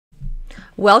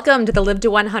Welcome to the Live to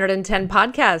 110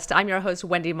 podcast. I'm your host,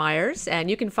 Wendy Myers, and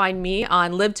you can find me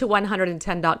on live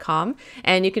to110.com.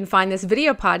 And you can find this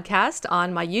video podcast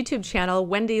on my YouTube channel,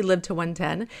 Wendy Live to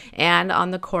 110, and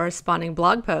on the corresponding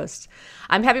blog post.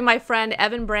 I'm having my friend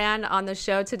Evan Brand on the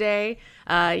show today.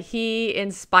 He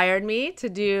inspired me to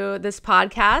do this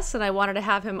podcast, and I wanted to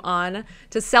have him on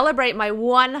to celebrate my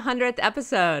 100th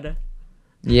episode.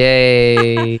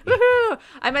 Yay. Woohoo!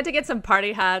 I meant to get some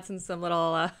party hats and some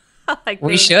little...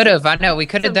 we should have. I know we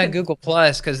could have done Google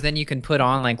Plus because then you can put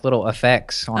on like little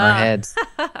effects on our heads.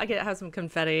 I could have some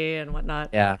confetti and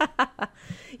whatnot. Yeah.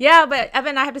 Yeah, but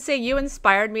Evan, I have to say you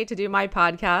inspired me to do my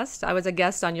podcast. I was a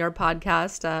guest on your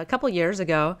podcast a couple years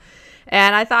ago,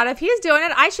 and I thought if he's doing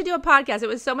it, I should do a podcast. It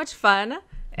was so much fun,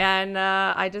 and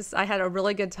I had a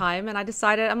really good time, and I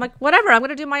decided I'm like, whatever, I'm going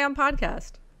to do my own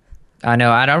podcast. I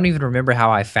know. I don't even remember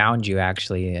how I found you.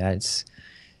 Actually,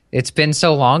 It's been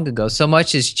so long ago. So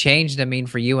much has changed, I mean,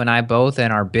 for you and I both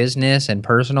in our business and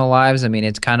personal lives. I mean,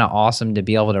 it's kind of awesome to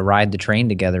be able to ride the train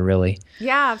together, really.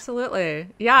 Yeah, absolutely.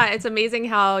 Yeah, it's amazing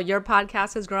how your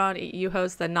podcast has grown. You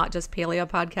host the Not Just Paleo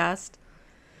podcast.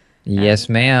 Yes,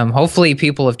 ma'am. Hopefully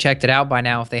people have checked it out by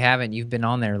now. If they haven't, you've been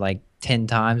on there like 10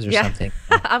 times or something.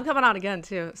 I'm coming on again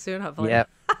too soon, hopefully. Yep.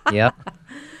 Yep.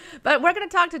 But we're going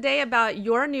to talk today about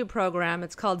your new program.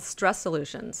 It's called Stress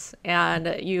Solutions,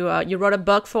 and you wrote a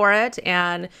book for it,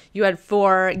 and you had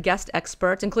 4 guest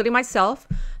experts, including myself,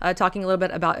 talking a little bit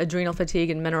about adrenal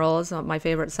fatigue and minerals, my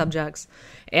favorite subjects.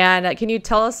 And can you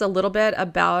tell us a little bit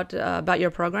about your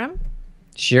program?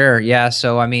 Sure. Yeah.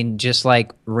 So, I mean, just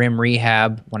like REM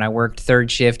rehab, when I worked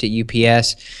third shift at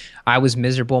UPS, I was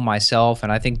miserable myself,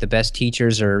 and I think the best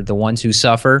teachers are the ones who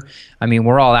suffer. I mean,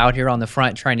 we're all out here on the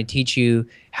front trying to teach you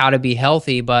how to be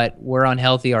healthy, but we're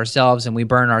unhealthy ourselves, and we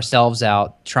burn ourselves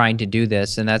out trying to do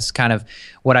this. And that's kind of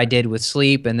what I did with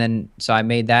sleep. And then so I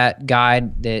made that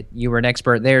guide that you were an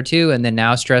expert there too, and then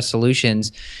now Stress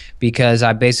Solutions, because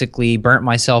I basically burnt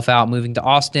myself out moving to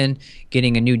Austin,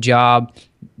 getting a new job,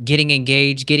 getting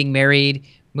engaged, getting married,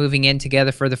 moving in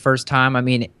together for the first time. I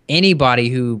mean, anybody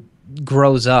who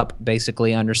grows up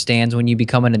basically understands when you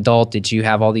become an adult that you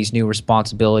have all these new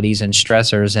responsibilities and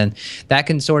stressors, and that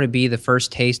can sort of be the first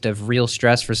taste of real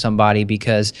stress for somebody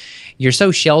because you're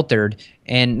so sheltered,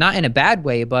 and not in a bad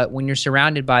way, but when you're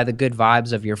surrounded by the good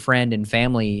vibes of your friend and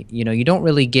family, you know, you don't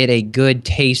really get a good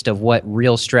taste of what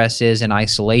real stress is in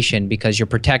isolation because you're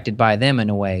protected by them in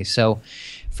a way. So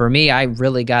for me, I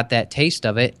really got that taste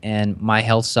of it, and my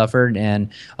health suffered, and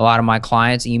a lot of my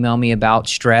clients email me about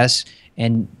stress.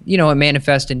 And, you know, it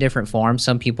manifests in different forms.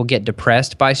 Some people get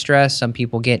depressed by stress. Some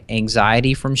people get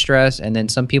anxiety from stress. And then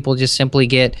some people just simply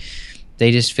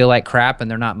they just feel like crap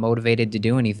and they're not motivated to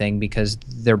do anything because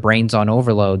their brain's on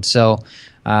overload. So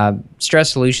Stress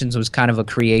Solutions was kind of a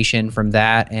creation from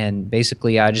that. And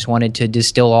basically, I just wanted to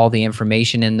distill all the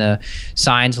information in the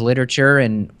science literature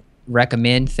and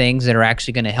recommend things that are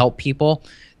actually going to help people,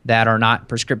 that are not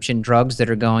prescription drugs that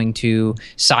are going to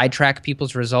sidetrack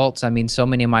people's results. I mean, so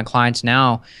many of my clients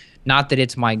now, not that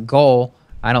it's my goal,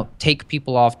 I don't take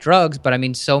people off drugs, but I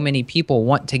mean, so many people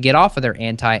want to get off of their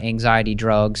anti-anxiety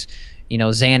drugs, you know,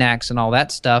 Xanax and all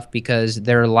that stuff, because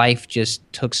their life just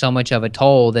took so much of a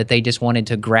toll that they just wanted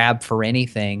to grab for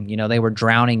anything. You know, they were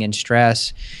drowning in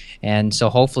stress. And so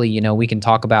hopefully, you know, we can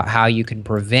talk about how you can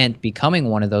prevent becoming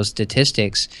one of those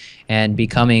statistics and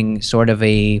becoming sort of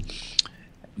a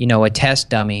test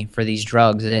dummy for these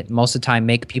drugs that most of the time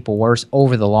make people worse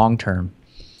over the long term.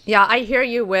 Yeah, I hear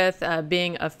you with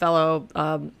being a fellow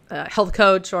health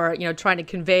coach, or, you know, trying to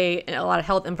convey a lot of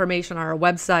health information on our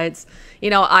websites.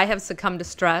 You know, I have succumbed to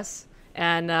stress,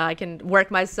 and I can work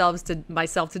myself to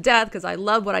death because I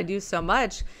love what I do so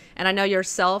much. And I know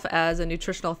yourself as a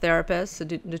nutritional therapist,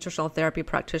 a nutritional therapy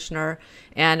practitioner,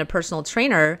 and a personal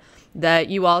trainer, that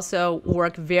you also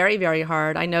work very, very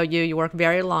hard. I know you work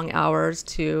very long hours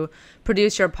to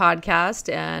produce your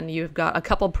podcast, and you've got a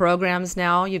couple programs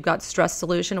now. You've got Stress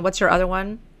Solution. What's your other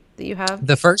one that you have?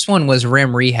 The first one was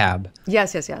REM Rehab.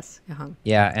 Yes.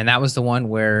 Yeah, and that was the one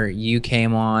where you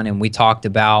came on and we talked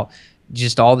about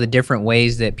just all the different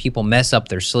ways that people mess up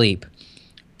their sleep.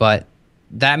 But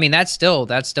that, I mean, that's still a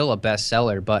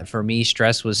bestseller. But for me,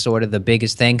 stress was sort of the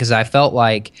biggest thing because I felt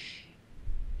like,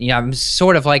 you know, I'm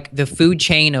sort of like the food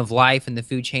chain of life and the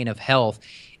food chain of health.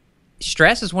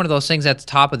 Stress is one of those things at the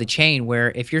top of the chain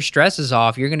where if your stress is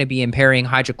off, you're going to be impairing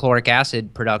hydrochloric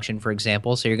acid production, for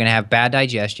example. So you're going to have bad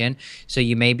digestion. So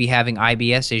you may be having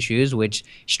IBS issues, which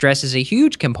stress is a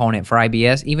huge component for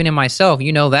IBS. Even in myself,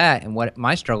 you know that, and what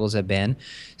my struggles have been.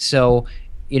 So,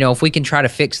 you know, if we can try to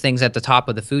fix things at the top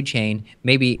of the food chain,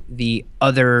 maybe the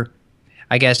other,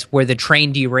 I guess, where the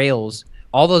train derails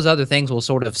all those other things will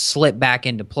sort of slip back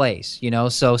into place, you know?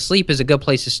 So sleep is a good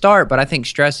place to start, but I think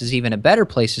stress is even a better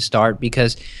place to start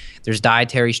because there's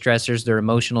dietary stressors, there are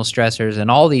emotional stressors,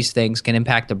 and all these things can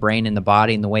impact the brain and the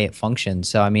body and the way it functions.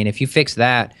 So, I mean, if you fix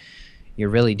that, you're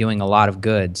really doing a lot of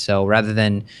good. So rather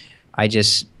than I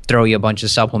just throw you a bunch of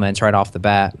supplements right off the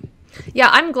bat. Yeah,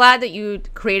 I'm glad that you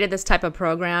created this type of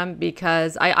program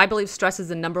because I believe stress is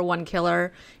the #1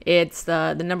 killer. It's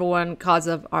the #1 cause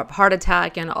of heart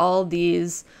attack and all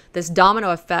this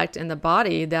domino effect in the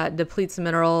body that depletes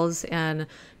minerals and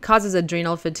causes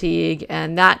adrenal fatigue,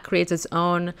 and that creates its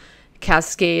own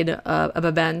cascade of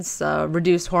events,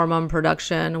 reduced hormone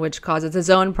production, which causes its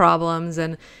own problems,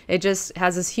 and it just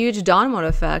has this huge domino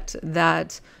effect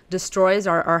that destroys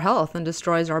our health and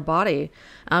destroys our body.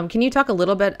 Can you talk a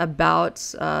little bit about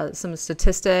some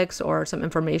statistics or some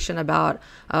information about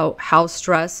how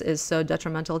stress is so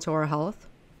detrimental to our health?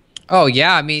 Oh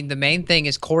yeah, I mean the main thing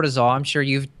is cortisol. I'm sure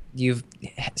you've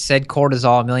said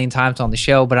cortisol a million times on the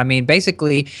show, but I mean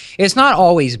basically it's not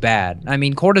always bad. I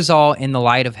mean cortisol in the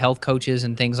light of health coaches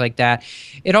and things like that,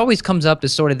 it always comes up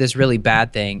as sort of this really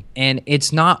bad thing, and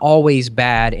it's not always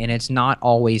bad and it's not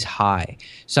always high.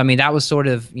 So I mean that was sort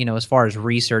of, you know, as far as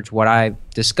research what I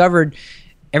discovered.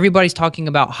 Everybody's talking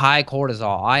about high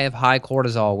cortisol. I have high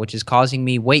cortisol, which is causing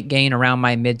me weight gain around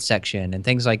my midsection and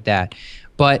things like that.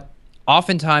 But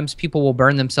oftentimes people will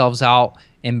burn themselves out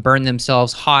and burn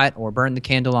themselves hot or burn the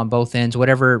candle on both ends,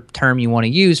 whatever term you want to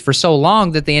use, for so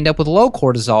long that they end up with low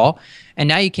cortisol. And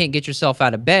now you can't get yourself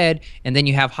out of bed. And then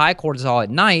you have high cortisol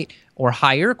at night or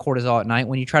higher cortisol at night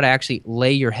when you try to actually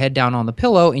lay your head down on the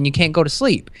pillow and you can't go to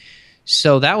sleep.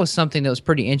 So that was something that was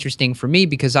pretty interesting for me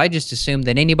because I just assumed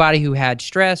that anybody who had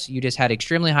stress, you just had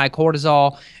extremely high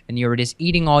cortisol and you were just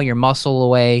eating all your muscle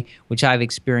away, which I've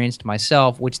experienced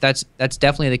myself, which that's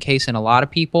definitely the case in a lot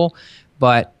of people.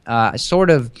 But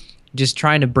sort of just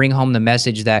trying to bring home the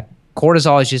message that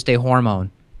cortisol is just a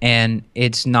hormone and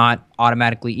it's not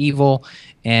automatically evil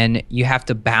and you have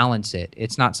to balance it.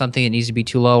 It's not something that needs to be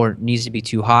too low or needs to be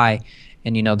too high.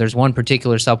 And, you know, there's one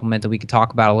particular supplement that we could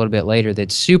talk about a little bit later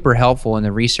that's super helpful in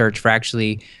the research for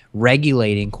actually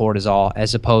regulating cortisol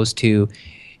as opposed to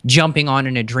jumping on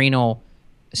an adrenal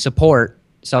support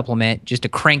supplement just to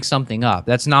crank something up.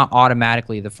 That's not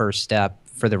automatically the first step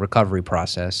for the recovery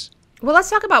process. Well,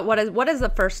 let's talk about what is the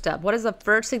first step. What is the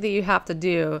first thing that you have to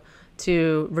do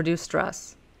to reduce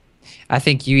stress? I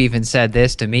think you even said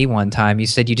this to me one time. You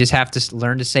said you just have to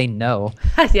learn to say no.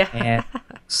 Yeah. And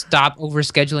stop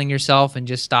overscheduling yourself and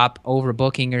just stop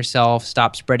overbooking yourself.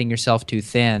 Stop spreading yourself too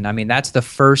thin. I mean, that's the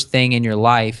first thing in your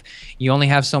life. You only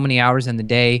have so many hours in the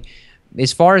day.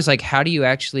 As far as like how do you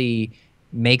actually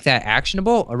make that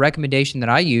actionable, a recommendation that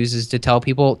I use is to tell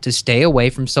people to stay away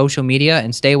from social media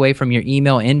and stay away from your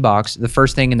email inbox the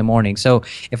first thing in the morning. So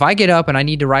if I get up and I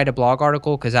need to write a blog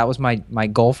article because that was my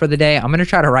goal for the day, I'm going to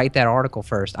try to write that article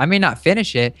first. I may not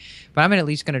finish it, but I'm at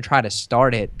least going to try to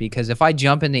start it, because if I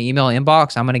jump in the email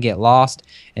inbox, I'm going to get lost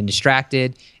and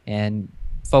distracted and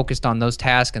focused on those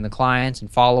tasks and the clients and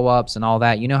follow-ups and all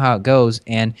that. You know how it goes.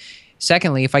 And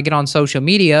secondly, if I get on social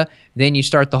media, then you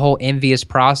start the whole envious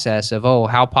process of, oh,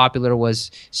 how popular was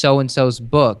so-and-so's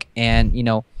book? And, you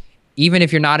know, even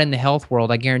if you're not in the health world,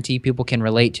 I guarantee people can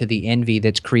relate to the envy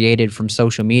that's created from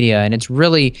social media. And it's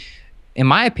really, in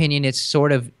my opinion, it's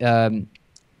sort of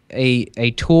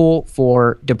a tool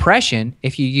for depression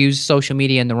if you use social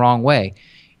media in the wrong way.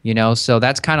 You know, so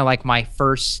that's kind of like my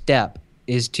first step,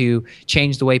 is to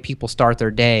change the way people start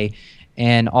their day.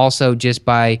 And also just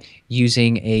by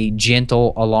using a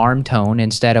gentle alarm tone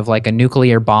instead of like a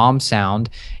nuclear bomb sound,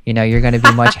 you know, you're going to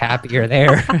be much happier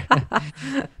there.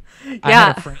 Yeah. I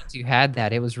had a friend who had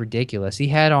that. It was ridiculous. He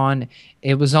had on,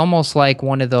 it was almost like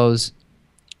one of those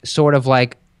sort of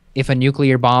like if a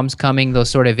nuclear bomb's coming, those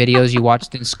sort of videos you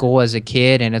watched in school as a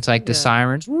kid, and it's like the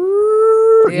sirens,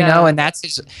 you know, and that's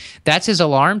his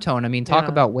alarm tone. I mean, talk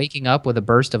about waking up with a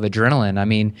burst of adrenaline. I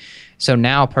mean, so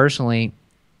now personally,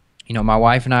 you know, my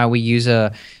wife and I, we use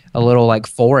a little like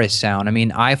forest sound. I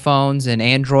mean, iPhones and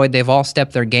Android, they've all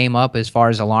stepped their game up as far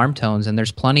as alarm tones, and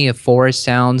there's plenty of forest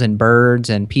sounds and birds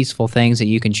and peaceful things that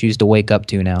you can choose to wake up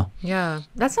to now. Yeah,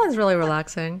 that sounds really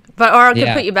relaxing. Or it could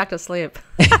put you back to sleep.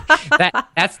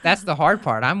 That's the hard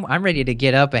part. I'm ready to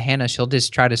get up, and Hannah, she'll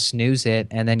just try to snooze it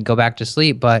and then go back to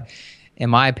sleep. But in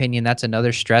my opinion, that's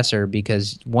another stressor,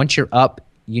 because once you're up,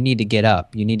 you need to get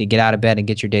up. You need to get out of bed and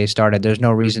get your day started. There's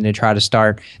no reason to try to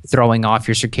start throwing off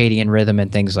your circadian rhythm and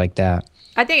things like that.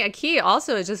 I think a key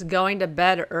also is just going to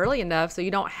bed early enough so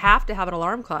you don't have to have an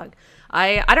alarm clock.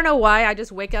 I don't know why I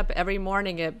just wake up every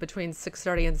morning at between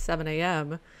 6:30 and 7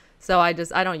 a.m. So I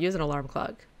don't use an alarm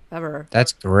clock. ever.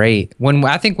 That's great.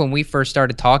 I think when we first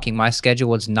started talking, my schedule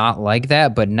was not like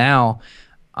that, but now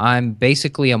I'm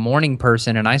basically a morning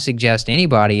person, and I suggest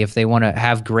anybody, if they want to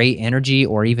have great energy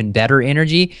or even better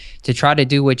energy, to try to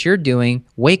do what you're doing.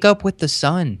 Wake up with the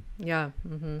sun. Yeah.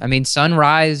 Hmm. I mean,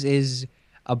 sunrise is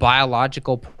a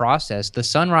biological process. The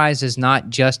sunrise is not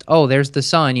just, oh, there's the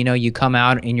sun. You come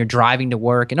out and you're driving to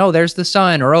work and, oh, there's the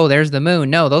sun, or, oh, there's the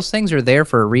moon. No, those things are there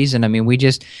for a reason. I mean,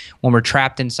 when we're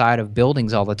trapped inside of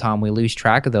buildings all the time, we lose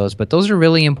track of those. But those are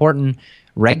really important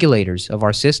regulators of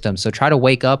our system. So try to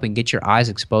wake up and get your eyes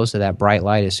exposed to that bright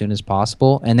light as soon as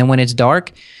possible. And then when it's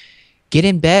dark, get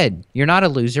in bed. You're not a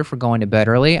loser for going to bed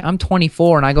early. I'm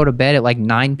 24 and I go to bed at like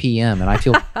 9 p.m. and I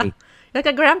feel great. Like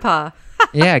a grandpa.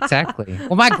 Yeah, exactly.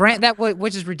 Well,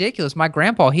 which is ridiculous. My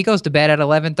grandpa, he goes to bed at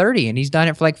 11:30 and he's done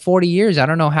it for like 40 years. I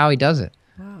don't know how he does it.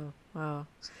 Wow. Wow.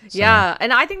 So, Yeah,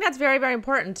 and I think that's very, very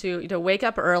important to wake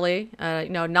up early.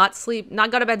 Not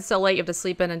go to bed so late you have to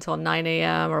sleep in until 9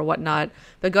 a.m. or whatnot,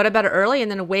 but go to bed early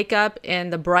and then wake up in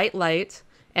the bright light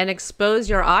and expose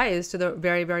your eyes to the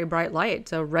very, very bright light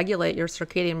to regulate your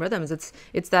circadian rhythms.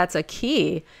 That's a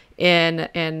key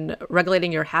in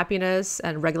regulating your happiness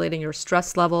and regulating your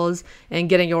stress levels and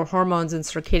getting your hormones and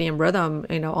circadian rhythm,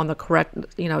 on the correct,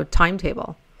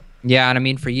 timetable. yeah, and I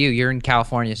mean, for you, you're in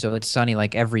California, so it's sunny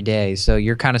like every day. So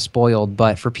you're kind of spoiled.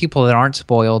 But for people that aren't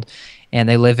spoiled and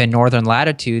they live in northern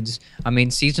latitudes, I mean,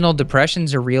 seasonal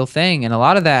depression's a real thing. And a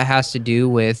lot of that has to do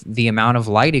with the amount of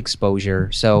light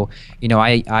exposure. So,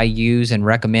 I use and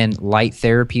recommend light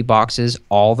therapy boxes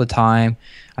all the time.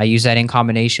 I use that in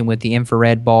combination with the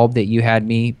infrared bulb that you had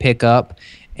me pick up.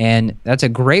 And that's a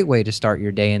great way to start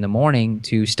your day in the morning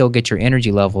to still get your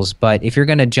energy levels. But if you're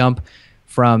going to jump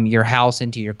from your house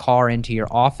into your car into your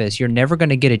office, you're never going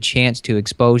to get a chance to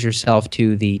expose yourself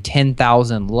to the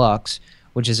 10,000 lux,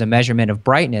 which is a measurement of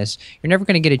brightness. You're never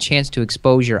going to get a chance to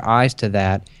expose your eyes to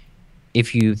that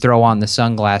if you throw on the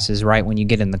sunglasses right when you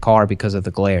get in the car because of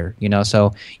the glare.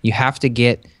 So you have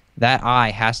to that eye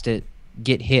has to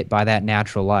get hit by that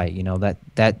natural light.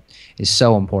 That is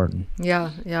so important.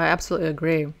 Yeah, I absolutely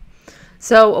agree.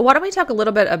 So why don't we talk a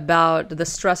little bit about the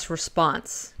stress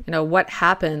response? What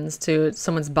happens to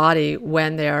someone's body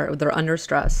when they're under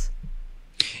stress?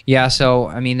 Yeah, so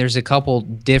I mean, there's a couple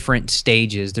different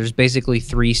stages. There's basically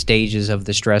 3 stages of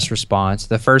the stress response.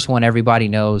 The first one everybody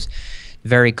knows,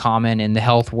 very common in the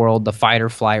health world, the fight or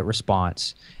flight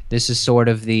response. This is sort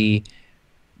of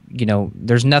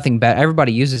there's nothing better.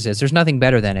 Everybody uses this. There's nothing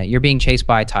better than it. You're being chased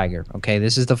by a tiger. Okay,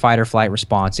 this is the fight or flight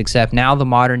response. Except now the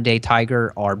modern day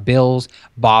tiger are bills,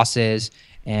 bosses,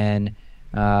 and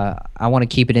I want to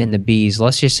keep it in the B's.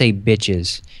 Let's just say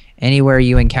bitches. Anywhere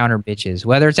you encounter bitches,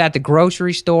 whether it's at the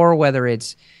grocery store,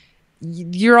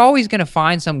 you're always going to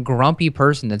find some grumpy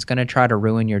person that's going to try to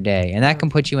ruin your day, and that can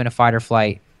put you in a fight or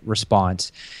flight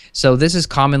response. So this is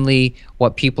commonly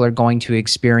what people are going to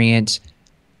experience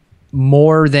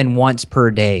more than once per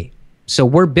day. So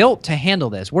we're built to handle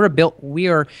this.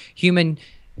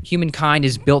 Humankind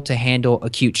is built to handle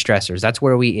acute stressors. That's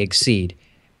where we exceed.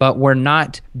 But we're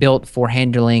not built for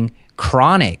handling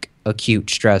chronic acute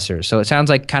stressors. So it sounds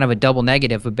like kind of a double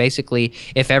negative, but basically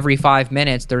if every 5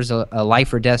 minutes there's a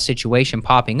life or death situation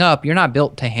popping up, you're not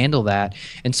built to handle that.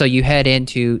 And so you head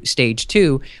into stage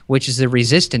 2, which is the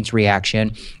resistance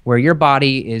reaction, where your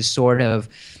body is sort of,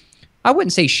 I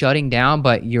wouldn't say shutting down,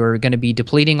 but you're going to be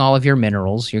depleting all of your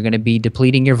minerals. You're going to be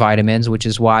depleting your vitamins, which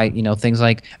is why, things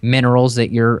like minerals that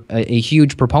you're a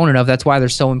huge proponent of, that's why they're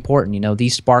so important.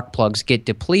 These spark plugs get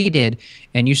depleted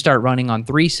and you start running on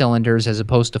 3 cylinders as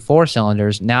opposed to 4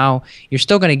 cylinders. Now you're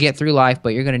still going to get through life,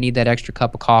 but you're going to need that extra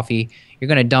cup of coffee. You're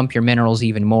going to dump your minerals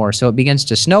even more. So it begins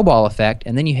to snowball effect,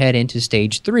 and then you head into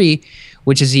stage 3,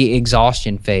 which is the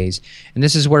exhaustion phase. And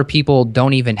this is where people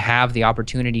don't even have the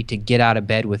opportunity to get out of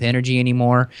bed with energy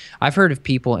anymore. I've heard of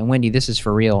people, and Wendy, this is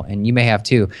for real, and you may have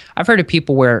too. I've heard of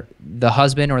people where the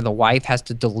husband or the wife has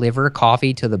to deliver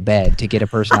coffee to the bed to get a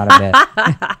person out of bed.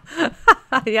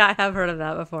 Yeah, I have heard of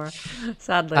that before,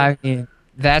 sadly. I mean,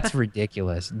 that's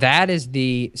ridiculous. That is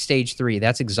the stage 3.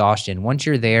 That's exhaustion. Once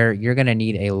you're there, you're going to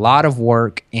need a lot of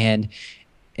work, and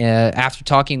after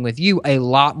talking with you, a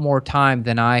lot more time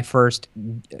than I first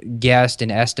guessed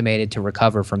and estimated to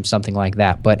recover from something like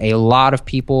that. But a lot of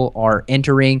people are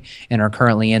entering and are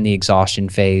currently in the exhaustion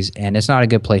phase, and it's not a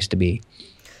good place to be.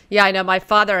 Yeah, I know. My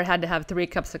father had to have 3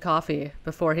 cups of coffee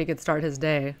before he could start his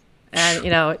day. And,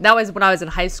 that was when I was in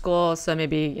high school. So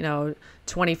maybe,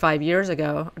 25 years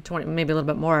ago, or 20, maybe a little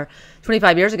bit more,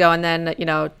 25 years ago. And then,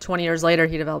 20 years later,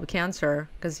 he developed cancer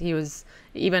because he was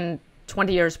even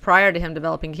 20 years prior to him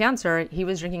developing cancer, he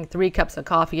was drinking 3 cups of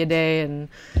coffee a day and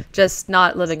just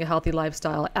not living a healthy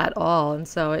lifestyle at all. And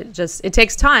so it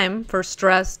takes time for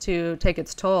stress to take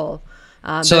its toll.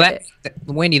 So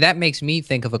Wendy, that makes me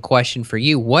think of a question for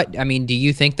you. Do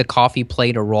you think the coffee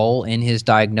played a role in his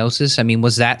diagnosis? I mean,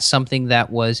 was that something that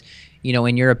was,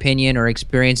 in your opinion or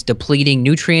experience, depleting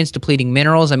nutrients, depleting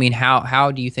minerals? I mean,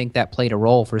 how do you think that played a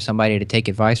role for somebody to take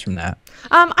advice from that?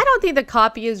 I don't think that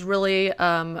coffee is really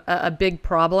a big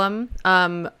problem.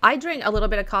 I drink a little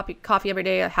bit of coffee every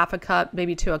day, a half a cup,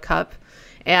 maybe to a cup,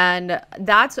 and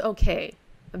that's okay.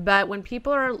 But when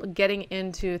people are getting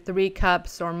into 3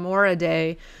 cups or more a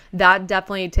day, that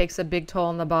definitely takes a big toll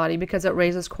on the body because it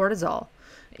raises cortisol.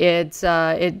 It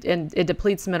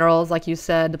depletes minerals, like you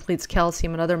said, depletes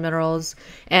calcium and other minerals,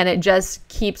 and it just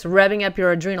keeps revving up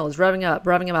your adrenals, revving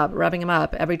them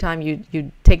up every time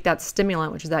you take that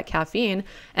stimulant, which is that caffeine,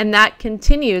 and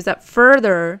that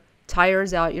further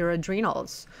tires out your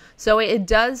adrenals. So it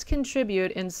does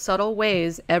contribute in subtle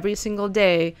ways every single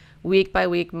day, week by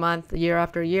week, month, year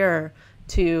after year,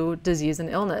 to disease and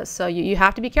illness. So you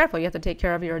have to be careful. You have to take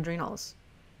care of your adrenals.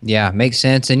 Yeah, makes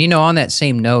sense. And, on that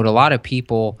same note, a lot of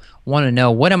people want to know,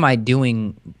 what am I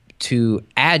doing to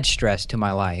add stress to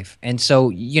my life? And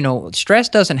so, stress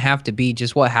doesn't have to be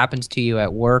just what happens to you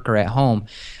at work or at home.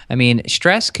 I mean,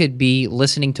 stress could be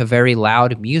listening to very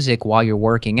loud music while you're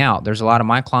working out. There's a lot of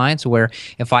my clients where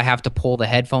if I have to pull the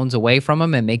headphones away from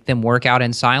them and make them work out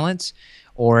in silence,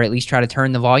 or at least try to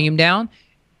turn the volume down,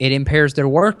 it impairs their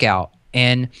workout.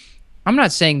 And I'm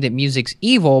not saying that music's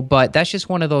evil, but that's just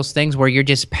one of those things where you're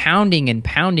just pounding and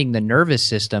pounding the nervous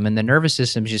system, and the nervous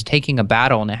system is just taking a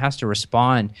battle, and it has to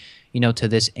respond, to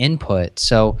this input.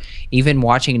 So even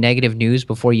watching negative news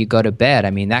before you go to bed, I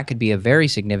mean, that could be a very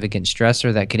significant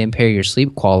stressor that could impair your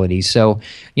sleep quality. So,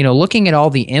 looking at all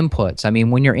the inputs, I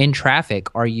mean, when you're in traffic,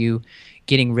 are you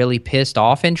getting really pissed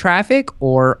off in traffic,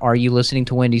 or are you listening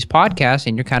to Wendy's podcast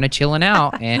and you're kind of chilling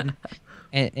out and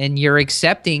you're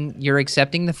accepting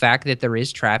the fact that there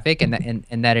is traffic and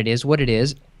that it is what it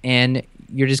is, and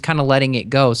you're just kind of letting it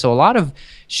go. So a lot of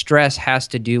stress has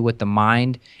to do with the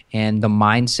mind and the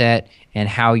mindset and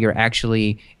how you're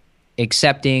actually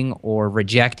accepting or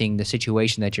rejecting the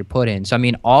situation that you're put in. So, I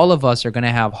mean, all of us are going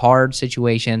to have hard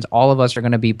situations. All of us are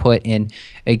going to be put in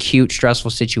acute,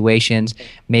 stressful situations,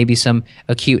 maybe some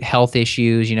acute health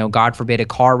issues, God forbid a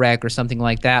car wreck or something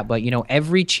like that. But,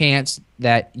 every chance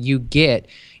that you get,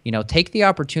 take the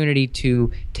opportunity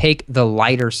to take the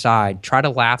lighter side, try to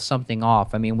laugh something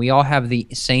off. I mean, we all have the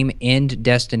same end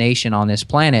destination on this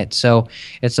planet. So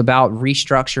it's about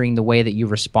restructuring the way that you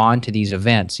respond to these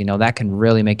events. That can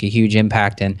really make a huge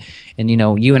impact. And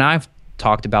you and I've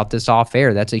talked about this off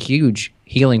air. That's a huge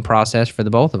healing process for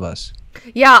the both of us.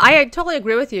 Yeah, I totally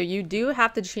agree with you. You do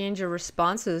have to change your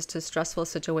responses to stressful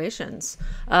situations.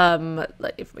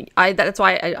 That's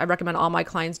why I recommend all my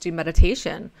clients do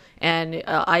meditation. And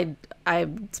I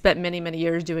spent many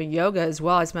years doing yoga as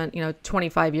well. I spent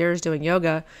 25 years doing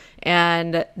yoga,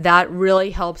 and that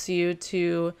really helps you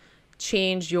to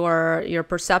change your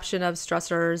perception of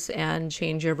stressors and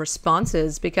change your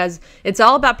responses, because it's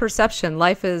all about perception.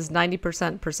 Life is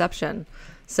 90% perception.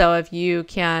 So if you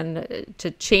can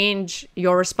to change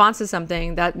your response to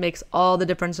something, that makes all the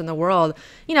difference in the world.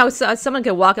 So someone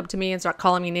could walk up to me and start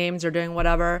calling me names or doing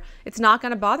whatever. It's not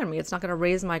going to bother me. It's not going to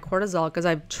raise my cortisol, because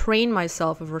I've trained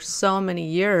myself over so many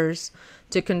years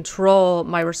to control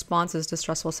my responses to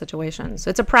stressful situations.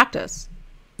 It's a practice.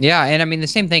 Yeah, and I mean the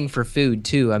same thing for food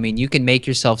too. I mean, you can make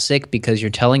yourself sick because you're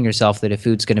telling yourself that a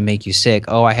food's going to make you sick.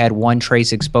 Oh, I had 1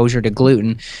 trace exposure to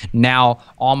gluten. Now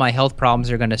all my health problems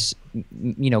are going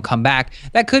to, come back.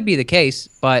 That could be the case,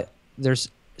 but there's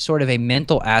sort of a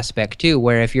mental aspect too,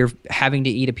 where if you're having to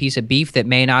eat a piece of beef that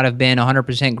may not have been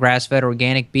 100% grass-fed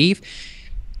organic beef,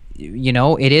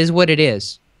 it is what it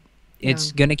is.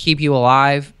 It's going to keep you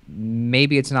alive.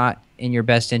 Maybe it's not in your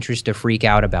best interest to freak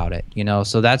out about it,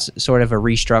 So that's sort of a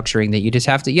restructuring that you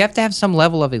have to have some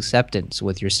level of acceptance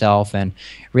with yourself and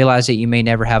realize that you may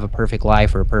never have a perfect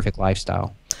life or a perfect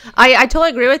lifestyle. I totally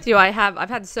agree with you. I've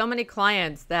had so many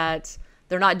clients that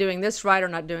they're not doing this right or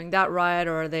not doing that right,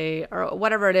 or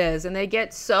whatever it is, and they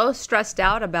get so stressed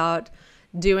out about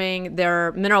doing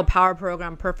their mineral power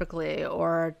program perfectly,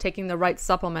 or taking the right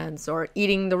supplements, or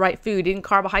eating the right food, eating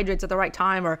carbohydrates at the right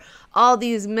time, or all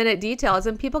these minute details.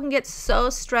 And people can get so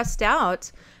stressed out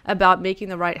about making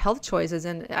the right health choices.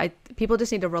 And people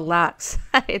just need to relax.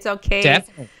 It's okay.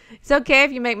 Definitely. It's okay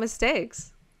if you make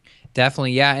mistakes.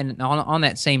 Definitely. Yeah. And on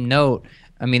that same note,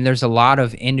 I mean, there's a lot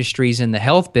of industries in the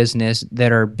health business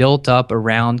that are built up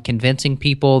around convincing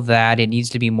people that it needs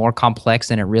to be more complex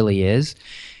than it really is.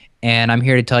 And I'm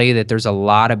here to tell you that there's a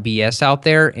lot of BS out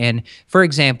there. And for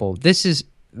example, this is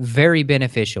very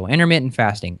beneficial. Intermittent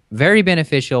fasting, very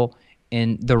beneficial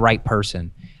in the right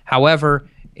person. However,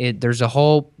 there's a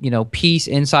whole, piece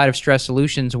inside of Stress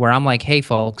Solutions where I'm like, hey,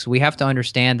 folks, we have to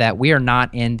understand that we are not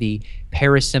in the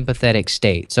parasympathetic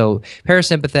state. So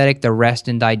parasympathetic, the rest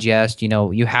and digest,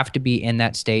 you have to be in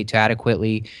that state to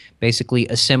adequately basically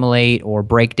assimilate or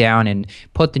break down and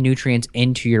put the nutrients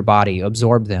into your body,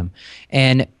 absorb them.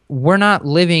 And we're not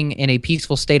living in a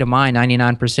peaceful state of mind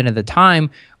 99% of the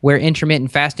time, where intermittent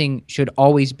fasting should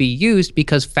always be used,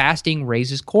 because fasting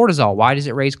raises cortisol. Why does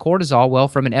it raise cortisol? Well,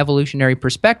 from an evolutionary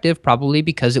perspective, probably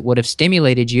because it would have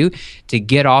stimulated you to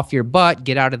get off your butt,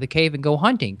 get out of the cave, and go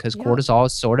hunting, because cortisol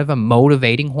is sort of a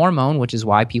motivating hormone, which is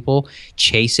why people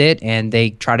chase it and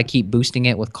they try to keep boosting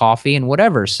it with coffee and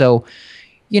whatever. So,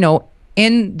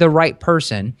 in the right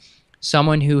person,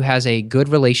 someone who has a good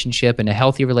relationship and a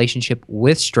healthy relationship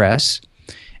with stress,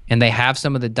 and they have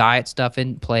some of the diet stuff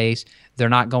in place, they're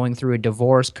not going through a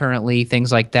divorce currently,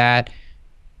 things like that,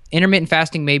 intermittent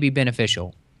fasting may be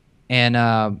beneficial.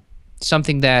 And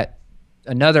something that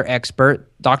another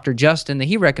expert, Dr. Justin, that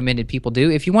he recommended people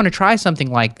do, if you want to try something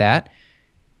like that,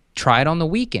 try it on the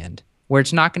weekend, where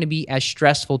it's not going to be as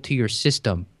stressful to your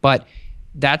system. But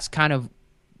that's kind of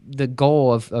the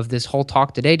goal of this whole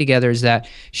talk today together, is that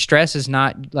stress is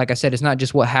not, like I said, it's not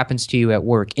just what happens to you at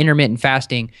work. Intermittent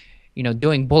fasting,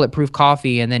 doing bulletproof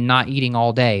coffee and then not eating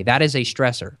all day, that is a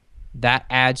stressor. That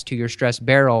adds to your stress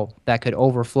barrel that could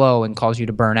overflow and cause you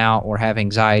to burn out or have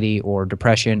anxiety or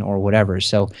depression or whatever.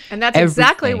 So, and that's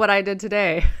exactly what I did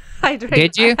today.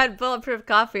 Did you? I had bulletproof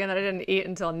coffee and then I didn't eat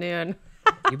until noon.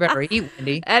 You better eat,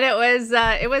 Wendy. And it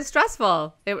was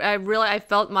stressful. I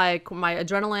felt my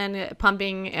adrenaline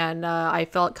pumping, and I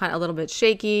felt kind of a little bit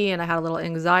shaky, and I had a little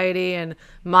anxiety and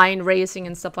mind racing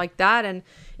and stuff like that. And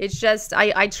it's just,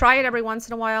 I try it every once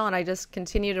in a while, and I just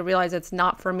continue to realize it's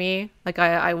not for me. Like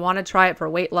I want to try it for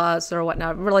weight loss or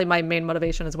whatnot. Really, my main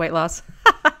motivation is weight loss.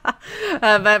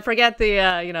 But forget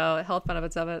the health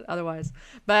benefits of it otherwise.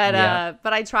 But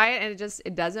I try it, and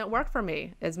it doesn't work for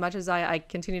me. As much as I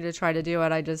continue to try to do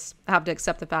it, I just have to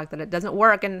accept the fact that it doesn't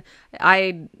work. And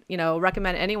I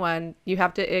recommend anyone, you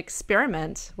have to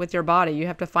experiment with your body. You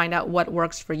have to find out what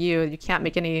works for you. You can't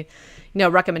make any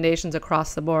recommendations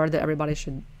across the board that everybody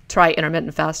should try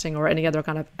intermittent fasting or any other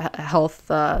kind of health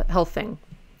thing.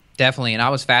 Definitely. And I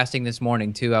was fasting this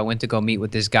morning too. I went to go meet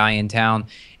with this guy in town,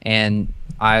 and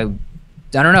I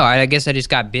don't know. I guess I just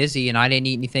got busy and I didn't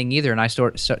eat anything either. And I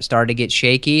started to get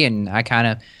shaky, and I kind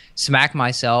of smacked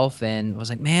myself and was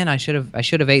like, man, I should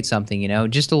have ate something,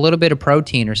 just a little bit of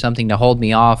protein or something to hold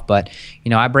me off. But,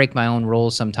 I break my own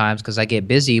rules sometimes because I get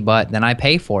busy, but then I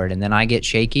pay for it, and then I get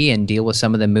shaky and deal with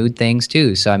some of the mood things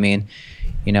too. So, I mean,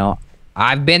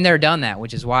 I've been there, done that,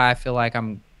 which is why I feel like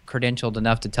I'm credentialed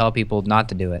enough to tell people not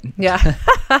to do it. Yeah.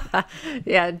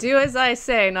 Yeah. Do as I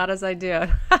say, not as I do.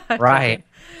 Right.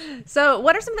 So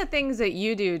what are some of the things that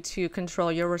you do to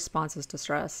control your responses to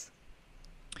stress?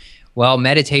 Well,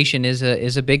 meditation is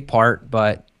a big part,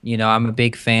 but I'm a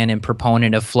big fan and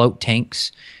proponent of float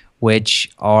tanks, which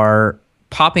are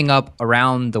popping up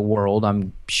around the world.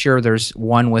 I'm sure there's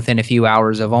one within a few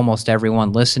hours of almost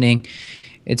everyone listening.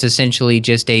 It's essentially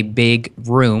just a big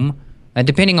room. And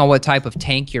depending on what type of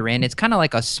tank you're in, it's kind of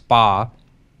like a spa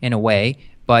in a way,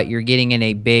 but you're getting in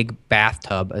a big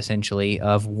bathtub essentially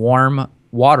of warm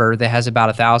water that has about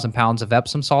 1,000 pounds of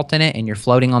Epsom salt in it, and you're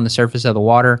floating on the surface of the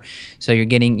water. So you're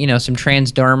getting, some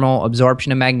transdermal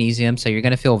absorption of magnesium. So you're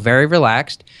going to feel very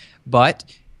relaxed, but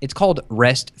it's called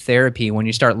rest therapy when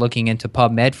you start looking into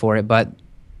PubMed for it. But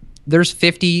there's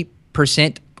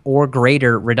 50% or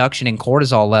greater reduction in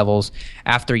cortisol levels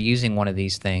after using one of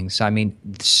these things. So, I mean,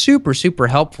 super, super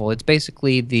helpful. It's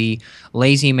basically the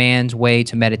lazy man's way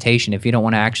to meditation. If you don't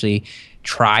want to actually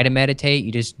try to meditate,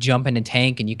 you just jump in a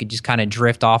tank and you could just kind of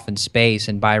drift off in space.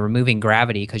 And by removing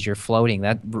gravity, because you're floating,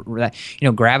 that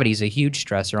gravity is a huge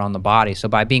stressor on the body. So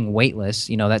by being weightless,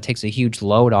 that takes a huge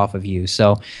load off of you.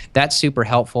 So that's super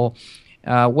helpful.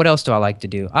 What else do I like to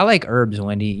do? I like herbs,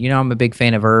 Wendy. I'm a big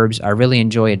fan of herbs. I really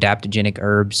enjoy adaptogenic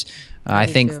herbs. I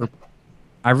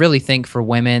really think for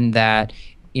women that,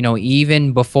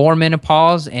 even before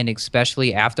menopause and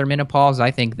especially after menopause,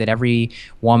 I think that every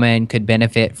woman could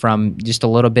benefit from just a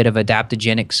little bit of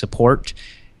adaptogenic support.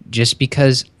 Just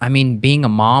because, being a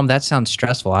mom, that sounds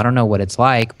stressful. I don't know what it's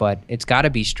like, but it's got to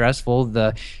be stressful.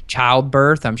 The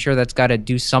childbirth, I'm sure that's got to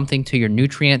do something to your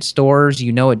nutrient stores.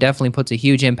 It definitely puts a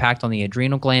huge impact on the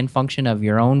adrenal gland function of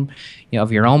your own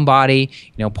body.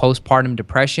 Postpartum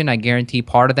depression, I guarantee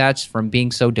part of that's from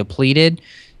being so depleted.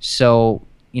 So,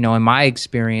 in my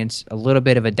experience, a little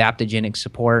bit of adaptogenic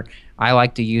support. I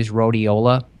like to use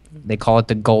rhodiola. They call it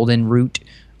the golden root.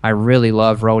 I really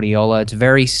love rhodiola. It's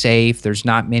very safe. There's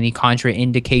not many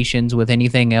contraindications with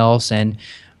anything else, and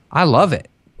I love it.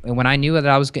 And when I knew that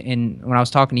when I was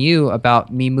talking to you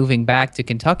about me moving back to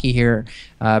Kentucky here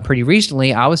pretty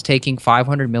recently, I was taking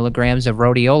 500 milligrams of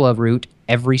rhodiola root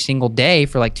every single day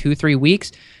for like 2-3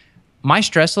 weeks. My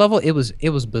stress level, it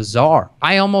was bizarre.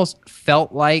 I almost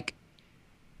felt like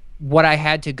what I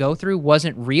had to go through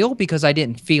wasn't real because I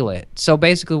didn't feel it. So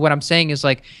basically what I'm saying is,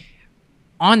 like,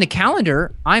 on the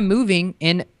calendar, I'm moving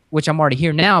in, which I'm already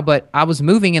here now, but I was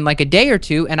moving in like a day or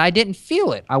two and I didn't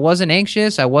feel it. I wasn't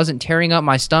anxious. I wasn't tearing up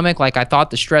my stomach like I thought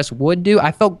the stress would do.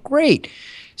 I felt great.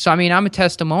 So, I mean, I'm a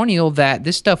testimonial that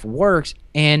this stuff works,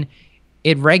 and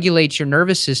it regulates your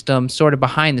nervous system sort of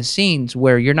behind the scenes,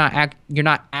 where you're not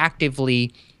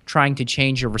actively trying to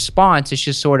change your response. It's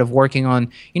just sort of working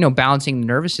on, balancing the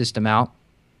nervous system out.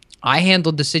 I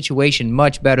handled the situation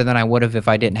much better than I would have if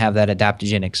I didn't have that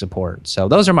adaptogenic support. So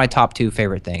those are my top 2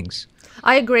 favorite things.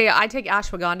 I agree. I take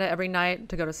ashwagandha every night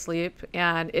to go to sleep,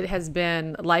 and it has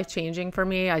been life-changing for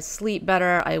me. I sleep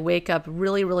better. I wake up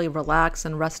really, really relaxed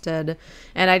and rested,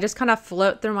 and I just kind of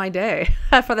float through my day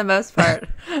for the most part.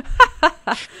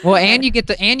 Well, and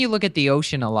you look at the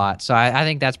ocean a lot, so I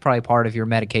think that's probably part of your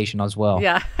medication as well.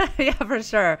 Yeah, yeah, for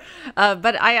sure.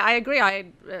 But I agree. I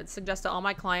suggest to all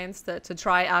my clients to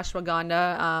try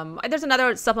ashwagandha. There's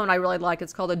another supplement I really like.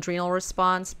 It's called Adrenal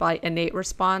Response by Innate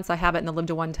Response. I have it in the Live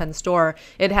to 110 store.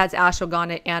 It has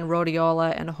ashwagandha and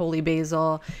rhodiola and holy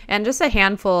basil and just a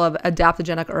handful of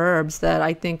adaptogenic herbs that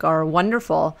I think are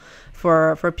wonderful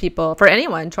for people, for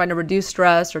anyone trying to reduce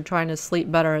stress or trying to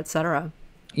sleep better, etc.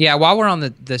 Yeah, while we're on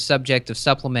the subject of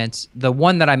supplements, the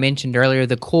one that I mentioned earlier,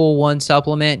 the Cool One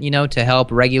supplement, to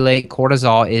help regulate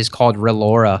cortisol, is called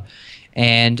Relora.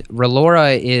 And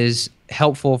Relora is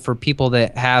helpful for people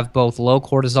that have both low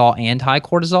cortisol and high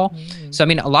cortisol. So, I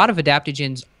mean, a lot of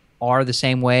adaptogens are the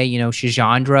same way.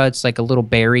 Schisandra, it's like a little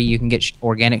berry. You can get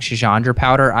organic Schisandra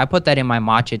powder. I put that in my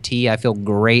matcha tea. I feel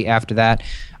great after that.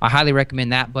 I highly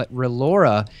recommend that. But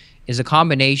Relora is a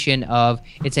combination of,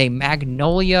 it's a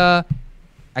magnolia,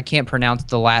 I can't pronounce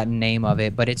the Latin name of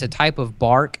it, but it's a type of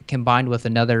bark combined with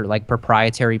another like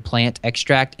proprietary plant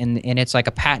extract, and it's like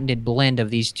a patented blend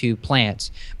of these 2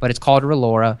 plants, but it's called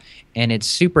Relora, and it's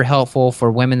super helpful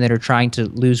for women that are trying to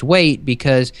lose weight,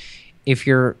 because if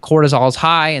your cortisol is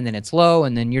high and then it's low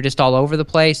and then you're just all over the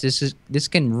place, this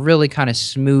can really kind of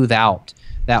smooth out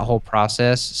that whole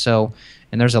process. So,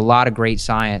 and there's a lot of great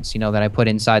science, that I put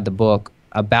inside the book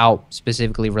about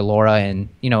specifically Relora and,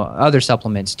 other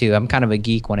supplements too. I'm kind of a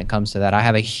geek when it comes to that. I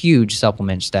have a huge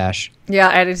supplement stash. Yeah,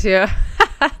 I do too.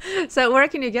 So where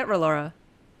can you get Relora?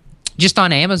 Just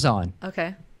on Amazon.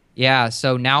 Okay. Yeah,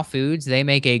 so Now Foods, they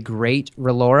make a great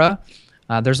Relora.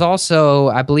 There's also,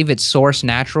 I believe it's Source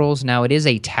Naturals. Now, it is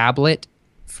a tablet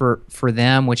for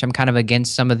them, which I'm kind of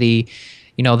against some of the,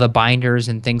 the binders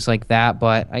and things like that.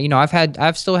 But,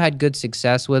 I've still had good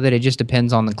success with it. It just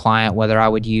depends on the client whether I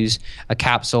would use a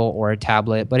capsule or a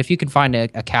tablet. But if you can find a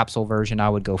capsule version, I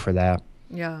would go for that.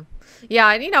 Yeah. Yeah,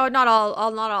 and not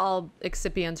all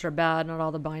excipients are bad. Not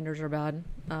all the binders are bad.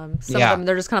 Some of them,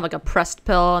 they're just kind of like a pressed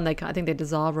pill, and I think they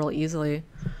dissolve real easily.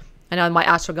 I know in my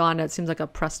ashwagandha, it seems like a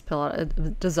pressed pill.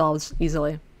 It dissolves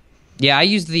easily. Yeah, I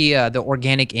use the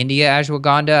organic India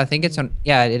ashwagandha. I think it's on.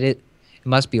 Yeah, it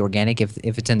must be organic if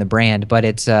it's in the brand, but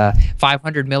it's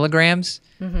 500 milligrams.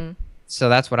 Mm-hmm. So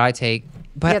that's what I take.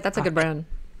 But yeah, that's a good brand.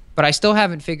 But I still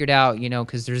haven't figured out,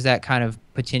 because there's that kind of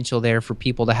potential there for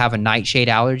people to have a nightshade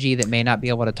allergy that may not be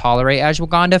able to tolerate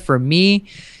ashwagandha. For me,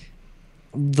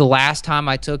 the last time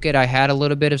I took it, I had a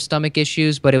little bit of stomach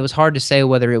issues, but it was hard to say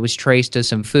whether it was traced to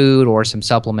some food or some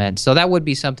supplements. So that would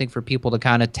be something for people to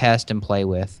kind of test and play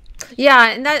with. Yeah,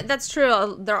 and that's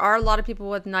true. There are a lot of people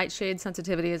with nightshade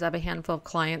sensitivities. I have a handful of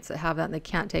clients that have that, and they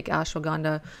can't take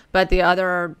ashwagandha. But the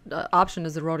other option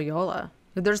is the rhodiola.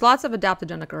 There's lots of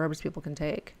adaptogenic herbs people can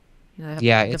take. They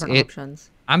have different options.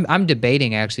 I'm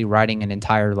debating actually writing an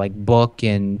entire book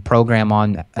and program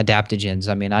on adaptogens.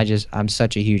 I mean, I'm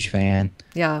such a huge fan.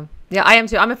 Yeah, I am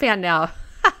too. I'm a fan now.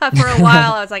 For a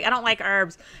while, I was like, I don't like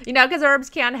herbs, because herbs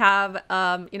can have,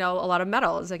 a lot of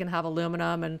metals. They can have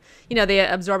aluminum, and they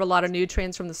absorb a lot of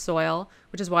nutrients from the soil,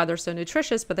 which is why they're so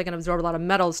nutritious. But they can absorb a lot of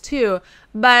metals too.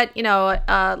 But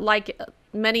like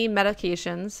many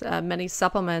medications, many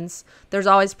supplements, there's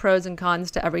always pros and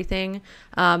cons to everything.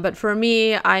 But for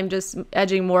me, I'm just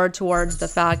edging more towards the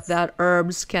fact that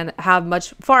herbs can have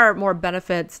far more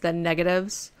benefits than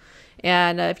negatives.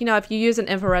 And if you use an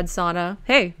infrared sauna,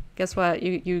 hey, guess what?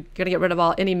 You got to get rid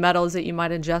of any metals that you might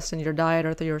ingest in your diet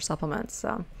or through your supplements.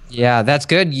 So Yeah, that's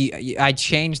good. I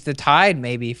changed the tide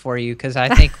maybe for you because I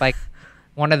think like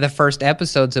one of the first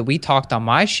episodes that we talked on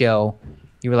my show,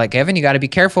 you were like, Evan, you got to be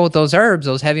careful with those herbs.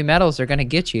 Those heavy metals are going to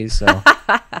get you. So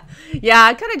yeah,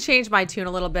 I kind of changed my tune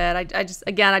a little bit. I just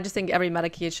think every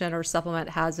medication or supplement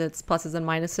has its pluses and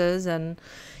minuses, and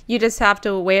you just have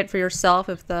to weigh it for yourself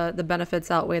if the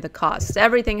benefits outweigh the costs.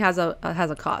 Everything has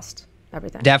a cost.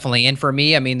 Everything. definitely. And for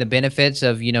me, I mean, the benefits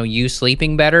of, you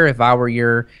sleeping better, if I were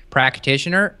your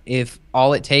practitioner, if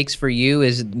all it takes for you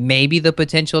is maybe the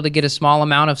potential to get a small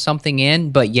amount of something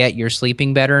in, but yet you're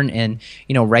sleeping better and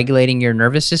regulating your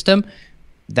nervous system,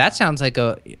 that sounds like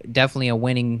definitely a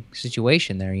winning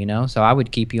situation there. So I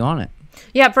would keep you on it.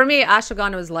 Yeah, for me,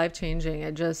 ashwagandha was life-changing.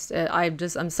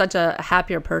 I'm such a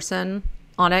happier person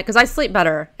on it because I sleep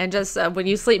better. And just when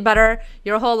you sleep better,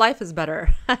 your whole life is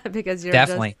better because you're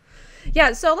Definitely.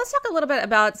 Yeah, so let's talk a little bit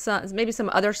about maybe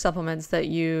some other supplements that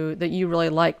you really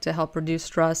like to help reduce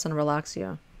stress and relax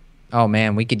you. Oh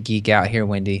man, we could geek out here,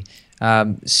 Wendy.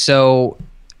 So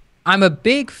I'm a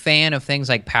big fan of things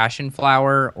like passion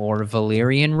flower or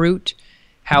valerian root.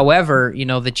 However,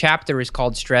 the chapter is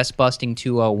called Stress Busting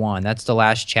 201. That's the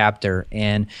last chapter.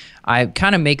 And I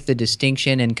kind of make the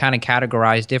distinction and kind of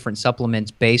categorize different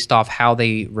supplements based off how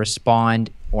they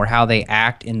respond or how they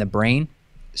act in the brain.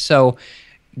 So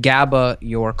GABA,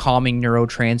 your calming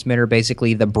neurotransmitter,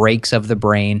 basically the brakes of the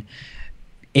brain.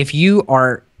 If you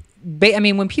are,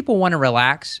 when people want to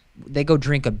relax, they go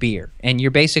drink a beer, and you're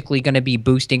basically going to be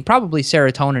boosting probably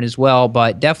serotonin as well,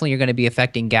 but definitely you're going to be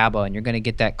affecting GABA, and you're going to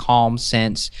get that calm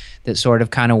sense that sort of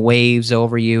kind of waves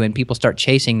over you, and people start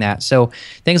chasing that. So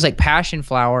things like passion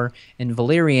flower and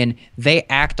valerian, they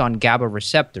act on GABA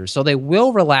receptors, so they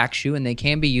will relax you, and they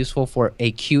can be useful for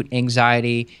acute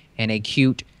anxiety and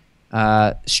acute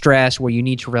stress where you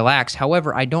need to relax.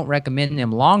 However, I don't recommend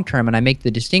them long term, and I make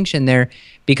the distinction there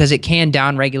because it can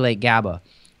downregulate GABA.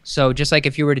 So just like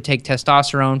if you were to take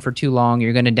testosterone for too long,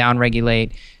 you're going to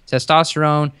downregulate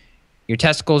testosterone, your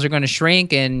testicles are going to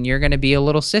shrink, and you're going to be a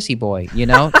little sissy boy,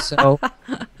 So,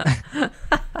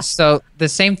 so the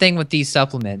same thing with these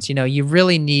supplements. You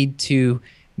really need to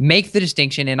make the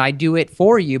distinction, and I do it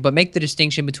for you, but make the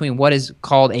distinction between what is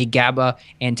called a GABA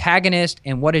antagonist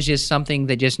and what is just something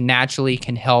that just naturally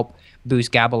can help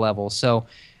boost GABA levels. So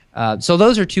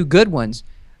those are two good ones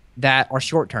that are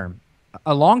short-term.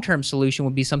 A long-term solution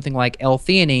would be something like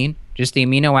L-theanine, just the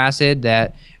amino acid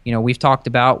that we've talked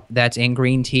about that's in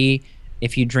green tea.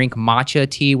 If you drink matcha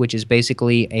tea, which is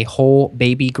basically a whole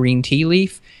baby green tea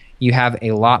leaf, you have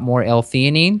a lot more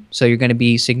L-theanine, so you're going to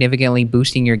be significantly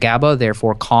boosting your GABA,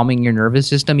 therefore calming your nervous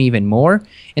system even more.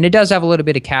 And it does have a little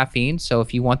bit of caffeine, so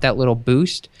if you want that little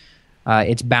boost,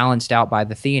 it's balanced out by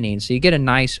the theanine. So you get a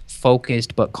nice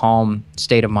focused but calm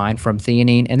state of mind from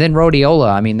theanine. And then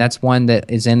rhodiola, that's one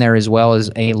that is in there as well as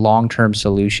a long-term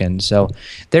solution. So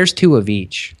there's two of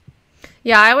each.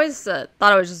 Yeah, I always thought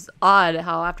it was just odd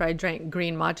how after I drank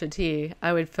green matcha tea,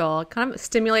 I would feel kind of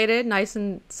stimulated, nice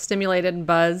and stimulated and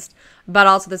buzzed, but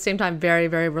also at the same time very,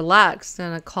 very relaxed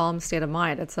and a calm state of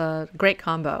mind. It's a great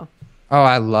combo. Oh,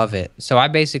 I love it. So I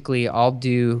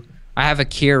have a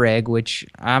Keurig, which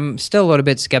I'm still a little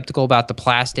bit skeptical about the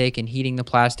plastic and heating the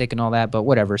plastic and all that, but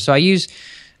whatever. So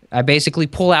I basically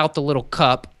pull out the little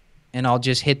cup, and I'll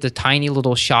just hit the tiny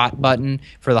little shot button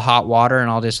for the hot water, and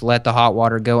I'll just let the hot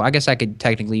water go. I guess I could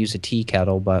technically use a tea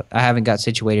kettle, but I haven't got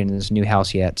situated in this new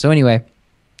house yet. So anyway,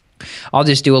 I'll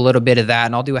just do a little bit of that,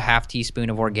 and I'll do a half teaspoon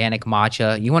of organic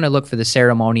matcha. You want to look for the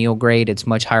ceremonial grade. It's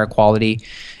much higher quality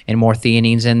and more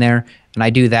theanines in there. And I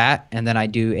do that, and then I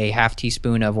do a half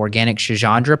teaspoon of organic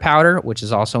Shijandra powder, which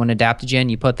is also an adaptogen.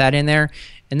 You put that in there.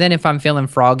 And then if I'm feeling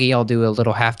froggy, I'll do a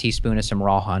little half teaspoon of some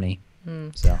raw honey.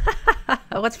 So.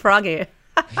 What's froggy?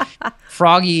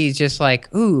 Froggy is just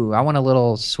like, ooh, I want a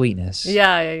little sweetness.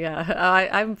 Yeah.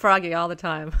 I'm froggy all the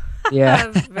time. Yeah.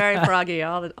 I'm very froggy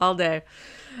all day.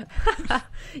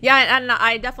 Yeah, and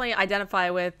I definitely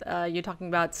identify with you talking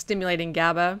about stimulating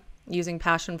GABA using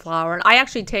passion flower. And I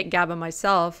actually take GABA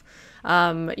myself.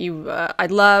 I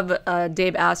love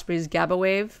Dave Asprey's GABA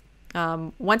wave.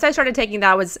 Once I started taking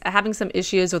that, I was having some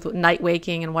issues with night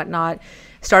waking and whatnot.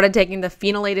 Started taking the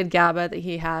phenylated GABA that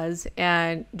he has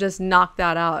and just knocked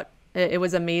that out. It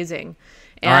was amazing.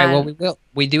 And all right, well,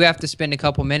 we do have to spend a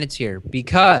couple minutes here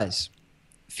because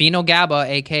phenyl GABA,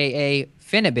 aka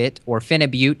Phenibut or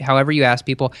Phenibut, however you ask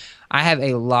people, I have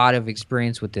a lot of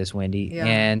experience with this, Wendy. Yeah.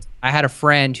 And I had a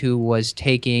friend who was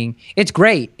taking, it's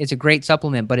great. It's a great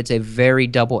supplement, but it's a very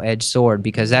double-edged sword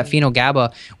because that phenyl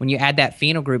GABA, when you add that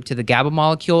phenyl group to the GABA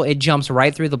molecule, it jumps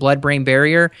right through the blood-brain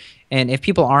barrier. And if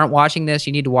people aren't watching this,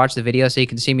 you need to watch the video so you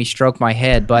can see me stroke my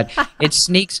head. But it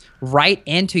sneaks right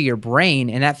into your brain,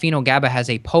 and that phenyl GABA has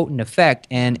a potent effect,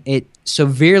 and it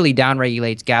severely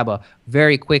downregulates GABA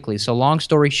very quickly. So long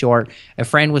story short, a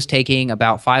friend was taking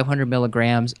about 500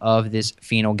 milligrams of this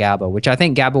phenyl GABA, which I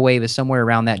think GABA wave is somewhere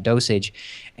around that dosage.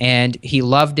 And he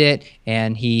loved it,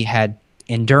 and he had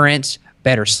endurance,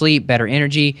 better sleep, better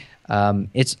energy.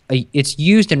 It's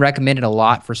used and recommended a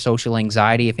lot for social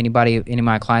anxiety. If any of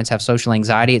my clients have social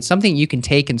anxiety, it's something you can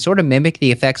take and sort of mimic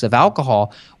the effects of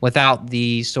alcohol without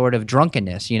the sort of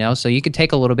drunkenness, you know? So you could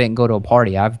take a little bit and go to a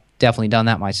party. I've definitely done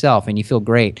that myself, and you feel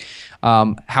great.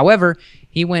 However,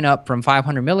 he went up from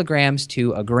 500 milligrams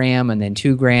to a gram, and then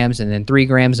 2 grams, and then 3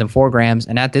 grams and 4 grams.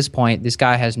 And at this point, this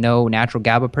guy has no natural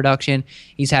GABA production.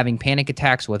 He's having panic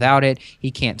attacks without it.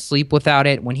 He can't sleep without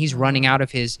it. When he's running out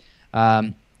of his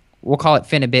we'll call it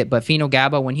Phenibut, but phenyl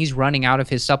GABA, when he's running out of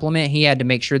his supplement, he had to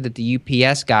make sure that the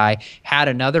UPS guy had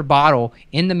another bottle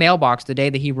in the mailbox the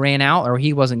day that he ran out, or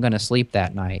he wasn't going to sleep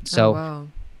that night. So wow.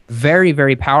 very,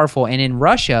 very powerful. And in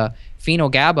Russia,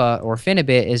 phenyl GABA or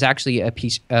Phenibut is actually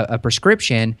a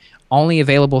prescription only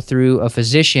available through a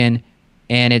physician,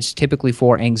 and it's typically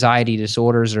for anxiety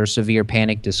disorders or severe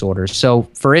panic disorders. So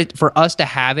for us to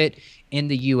have it in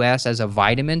the U.S. as a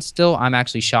vitamin still, I'm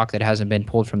actually shocked that it hasn't been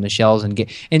pulled from the shelves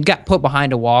and got put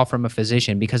behind a wall from a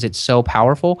physician because it's so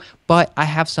powerful. But I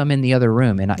have some in the other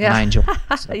room, and I enjoy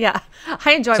it. So. Yeah,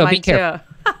 I enjoy mine too.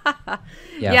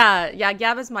 Yeah,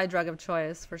 GABA's my drug of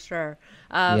choice for sure.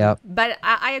 Yep. But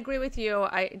I agree with you.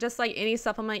 Just like any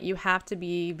supplement, you have to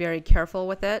be very careful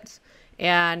with it.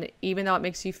 And even though it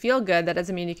makes you feel good, that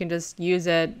doesn't mean you can just use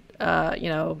it,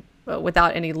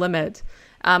 without any limit.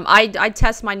 I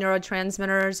test my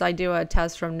neurotransmitters. I do a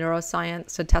test from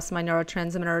neuroscience to test my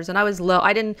neurotransmitters, and I was low.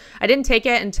 I didn't take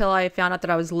it until I found out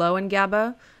that I was low in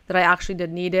GABA, that I actually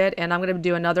did need it. And I'm going to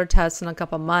do another test in a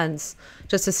couple months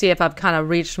just to see if I've kind of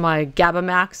reached my GABA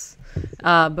max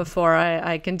before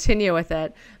I continue with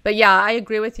it. But yeah, I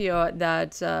agree with you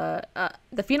that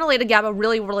the phenylated GABA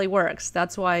really, really works.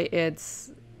 That's why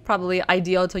it's probably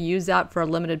ideal to use that for a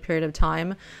limited period of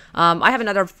time. I have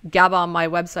another GABA on my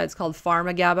website. It's called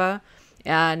Pharma GABA,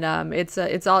 and it's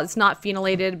not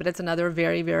phenylated, but it's another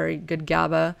very, very good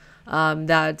GABA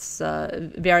that's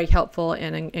very helpful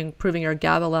in improving your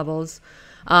GABA levels.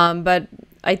 But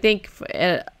I think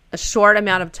a short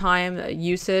amount of time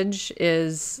usage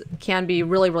can be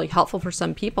really, really helpful for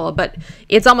some people, but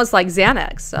it's almost like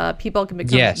Xanax. People can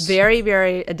become very,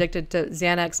 very addicted to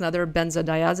Xanax and other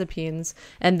benzodiazepines,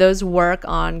 and those work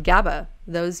on GABA.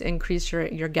 Those increase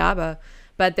your GABA,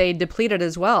 but they deplete it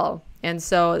as well. And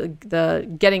so the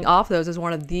getting off those is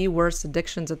one of the worst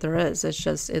addictions that there is.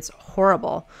 It's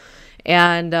horrible.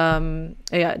 And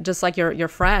yeah, just like your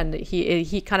friend,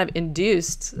 he kind of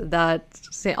induced that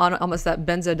almost that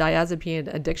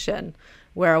benzodiazepine addiction,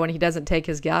 where when he doesn't take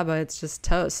his GABA, it's just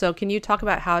toast. So can you talk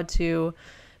about how to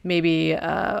maybe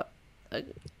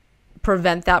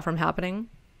prevent that from happening?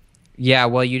 Yeah,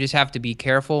 well, you just have to be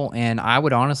careful, and I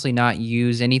would honestly not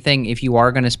use anything if you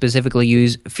are going to specifically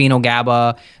use phenyl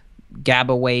GABA,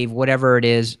 GABA wave, whatever it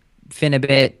is,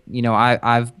 Phenibut. You know,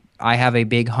 I have a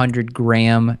big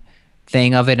 100-gram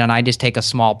thing of it, and I just take a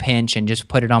small pinch and just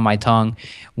put it on my tongue.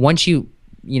 Once you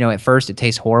know, at first it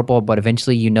tastes horrible, but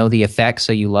eventually you know the effects,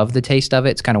 so you love the taste of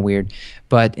it. It's kind of weird.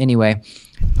 But anyway,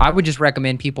 I would just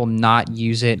recommend people not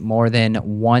use it more than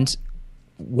once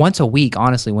a week,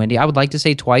 honestly, Wendy. I would like to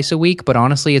say twice a week, but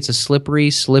honestly, it's a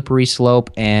slippery slope,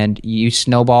 and you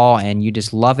snowball, and you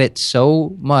just love it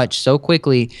so much, so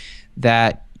quickly,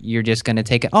 that you're just going to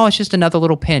take it. Oh, it's just another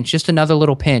little pinch,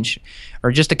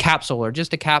 or just a capsule.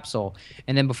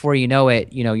 And then before you know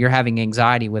it, you know, you're having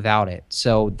anxiety without it.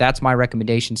 So that's my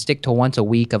recommendation. Stick to once a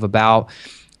week of about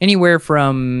anywhere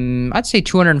from, I'd say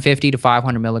 250 to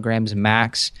 500 milligrams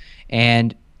max.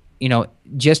 And, you know,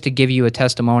 just to give you a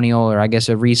testimonial, or I guess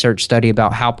a research study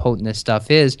about how potent this stuff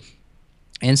is,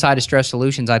 inside of Stress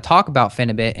Solutions, I talk about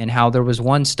Phenibut and how there was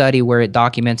one study where it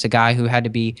documents a guy who had to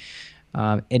be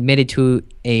admitted to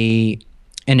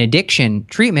an addiction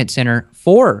treatment center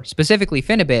for specifically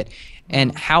Phenibut,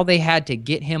 and how they had to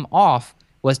get him off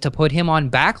was to put him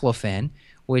on baclofen,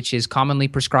 which is commonly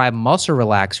prescribed muscle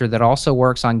relaxer that also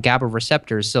works on GABA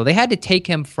receptors. So they had to take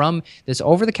him from this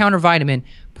over-the-counter vitamin,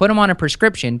 put him on a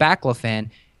prescription, baclofen,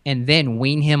 and then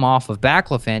wean him off of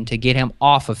baclofen to get him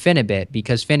off of Phenibut,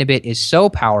 because Phenibut is so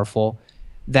powerful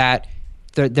that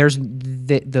there's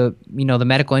the the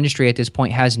medical industry at this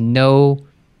point has no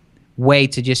way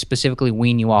to just specifically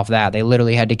wean you off that. They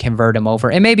literally had to convert him over.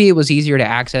 And maybe it was easier to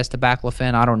access the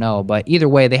baclofen. I don't know. But either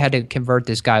way, they had to convert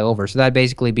this guy over. So that'd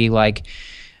basically be like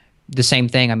the same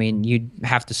thing. I mean, you'd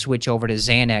have to switch over to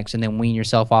Xanax and then wean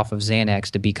yourself off of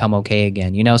Xanax to become okay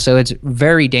again. So it's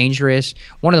very dangerous.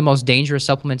 One of the most dangerous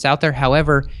supplements out there.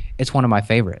 However, it's one of my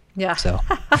favorite. Yeah. So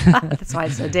that's why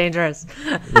it's so dangerous.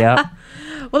 Yeah.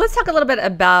 Well, let's talk a little bit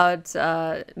about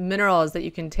minerals that you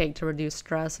can take to reduce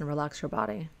stress and relax your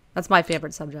body. That's my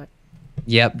favorite subject.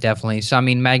 Yep, definitely. So, I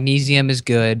mean, magnesium is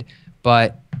good,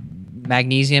 but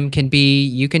magnesium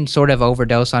you can sort of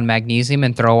overdose on magnesium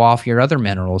and throw off your other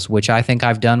minerals, which I think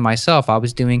I've done myself. I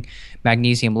was doing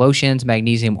magnesium lotions,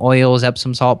 magnesium oils,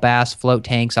 Epsom salt baths, float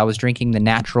tanks. I was drinking the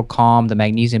Natural Calm, the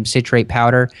magnesium citrate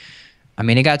powder. I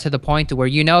mean, it got to the point to where,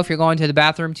 if you're going to the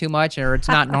bathroom too much or it's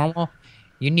not normal,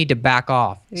 you need to back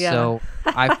off. Yeah. So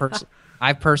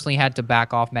I've personally had to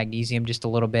back off magnesium just a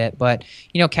little bit, but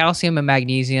calcium and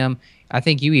magnesium, I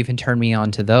think you even turned me on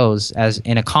to those as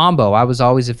in a combo. I was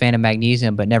always a fan of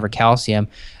magnesium, but never calcium.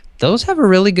 Those have a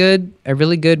really good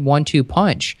 1-2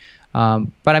 punch.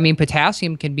 But I mean,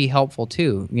 potassium can be helpful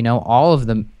too.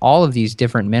 All of these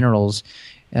different minerals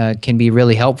can be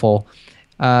really helpful.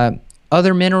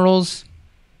 Other minerals,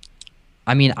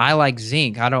 I mean, I like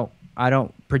zinc. I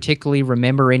don't particularly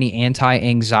remember any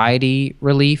anti-anxiety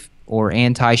relief or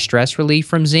anti-stress relief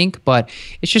from zinc, but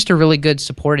it's just a really good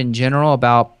support in general,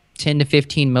 about 10 to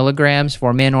 15 milligrams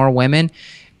for men or women,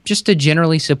 just to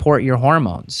generally support your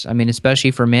hormones. I mean,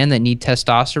 especially for men that need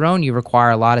testosterone, you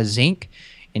require a lot of zinc.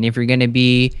 And if you're going to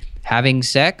be having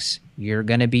sex, you're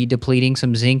going to be depleting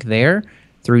some zinc there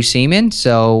through semen.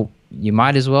 So you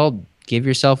might as well give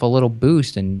yourself a little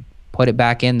boost and put it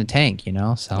back in the tank,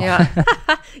 so. Yeah.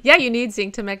 Yeah, you need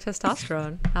zinc to make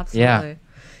testosterone. Absolutely.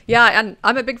 Yeah, and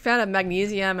I'm a big fan of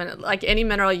magnesium, and like any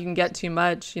mineral you can get too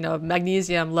much,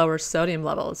 magnesium lowers sodium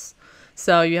levels.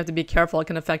 So you have to be careful. It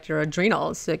can affect your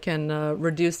adrenals. It can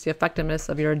reduce the effectiveness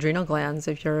of your adrenal glands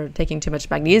if you're taking too much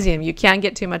magnesium. You can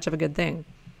get too much of a good thing.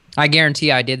 I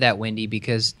guarantee I did that, Wendy,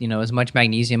 because, as much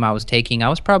magnesium I was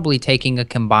probably taking a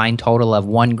combined total of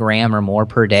 1 gram or more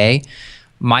per day.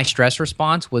 My stress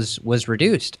response was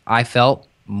reduced. I felt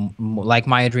like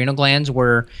my adrenal glands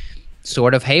were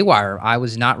sort of haywire. I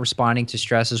was not responding to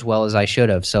stress as well as I should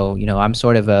have. So, I'm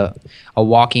sort of a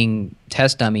walking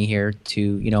test dummy here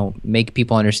to, make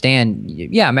people understand,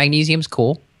 yeah, magnesium's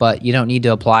cool, but you don't need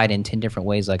to apply it in 10 different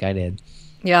ways like I did.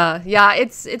 Yeah.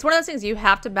 It's one of those things. You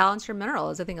have to balance your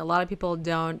minerals. I think a lot of people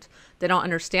don't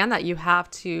understand that you have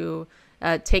to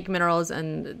take minerals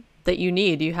and that you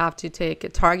need. You have to take a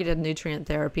targeted nutrient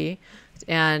therapy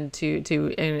and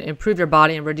to improve your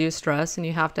body and reduce stress, and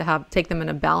you have to take them in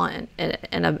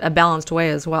a balanced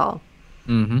way as well.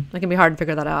 Mm-hmm. It can be hard to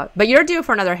figure that out. But you're due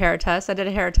for another hair test. I did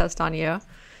a hair test on you.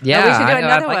 Yeah, we should do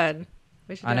another one.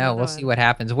 I know. We'll see what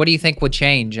happens. What do you think would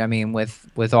change? I mean,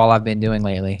 with all I've been doing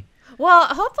lately. Well,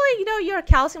 hopefully, your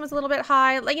calcium was a little bit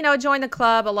high. Like, join the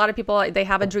club. A lot of people, they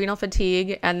have adrenal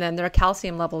fatigue, and then their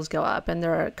calcium levels go up and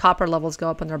their copper levels go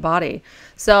up in their body.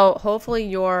 So hopefully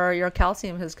your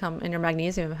calcium has come and your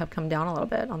magnesium have come down a little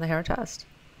bit on the hair test.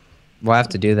 We'll have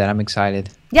to do that. I'm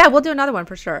excited. Yeah, we'll do another one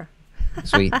for sure.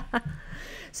 Sweet.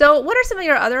 So what are some of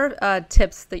your other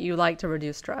tips that you like to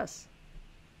reduce stress?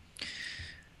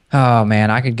 Oh, man,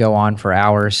 I could go on for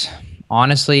hours.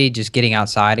 Honestly, just getting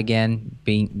outside again,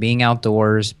 being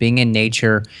outdoors, being in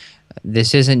nature.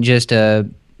 This isn't just a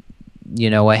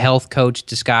health coach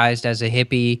disguised as a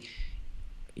hippie,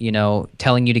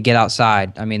 telling you to get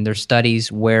outside. I mean, there's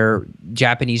studies where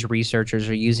Japanese researchers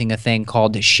are using a thing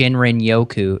called Shinrin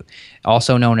Yoku,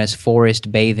 also known as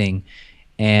forest bathing.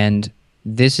 And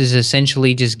this is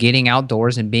essentially just getting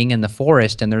outdoors and being in the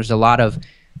forest. And there's a lot of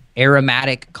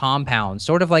aromatic compounds,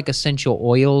 sort of like essential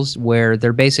oils, where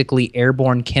they're basically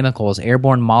airborne chemicals,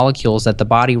 airborne molecules that the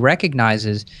body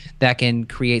recognizes that can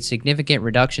create significant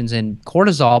reductions in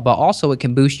cortisol, but also it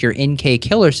can boost your NK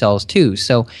killer cells too.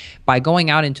 So by going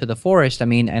out into the forest, I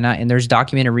mean, and there's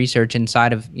documented research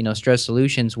inside of, Stress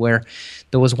Solutions, where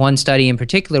there was one study in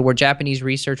particular where Japanese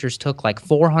researchers took like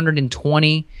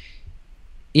 420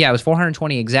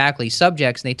 exactly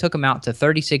subjects, and they took them out to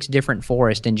 36 different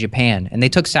forests in Japan, and they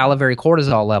took salivary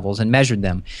cortisol levels and measured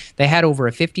them. They had over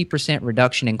a 50%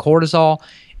 reduction in cortisol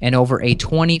and over a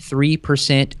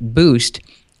 23% boost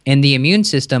in the immune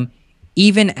system,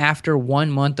 even after 1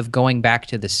 month of going back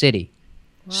to the city.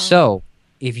 Wow. So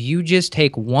if you just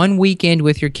take one weekend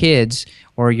with your kids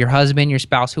or your husband, your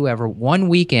spouse, whoever, one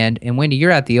weekend, and Wendy,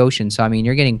 you're at the ocean, so I mean,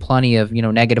 you're getting plenty of,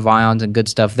 negative ions and good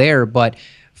stuff there, but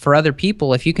for other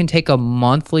people, if you can take a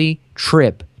monthly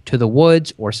trip to the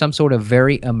woods or some sort of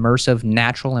very immersive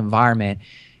natural environment,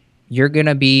 you're going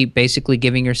to be basically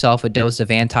giving yourself a dose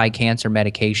of anti-cancer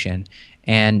medication.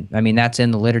 And I mean, that's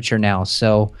in the literature now.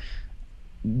 So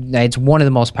it's one of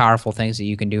the most powerful things that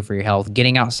you can do for your health.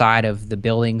 Getting outside of the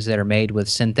buildings that are made with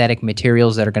synthetic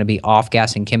materials that are going to be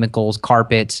off-gassing chemicals,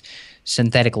 carpets,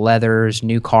 synthetic leathers,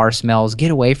 new car smells.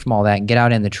 Get away from all that and get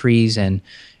out in the trees. And,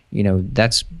 you know,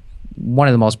 that's one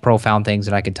of the most profound things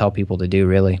that I could tell people to do,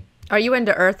 really. Are you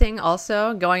into earthing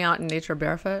also, going out in nature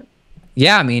barefoot?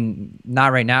 Yeah, I mean,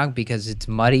 not right now because it's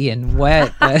muddy and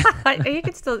wet. You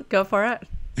can still go for it.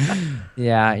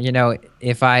 Yeah, you know,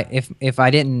 if I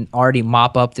didn't already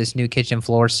mop up this new kitchen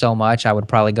floor so much, I would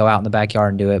probably go out in the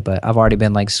backyard and do it. But I've already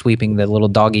been like sweeping the little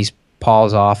doggy's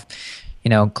paws off, you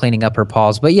know, cleaning up her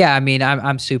paws. But yeah, I mean,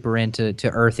 I'm super into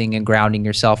earthing and grounding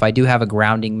yourself. I do have a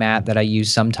grounding mat that I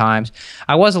use sometimes.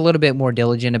 I was a little bit more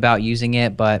diligent about using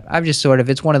it, but I've just sort of,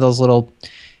 it's one of those little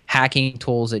hacking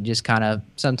tools that just kind of,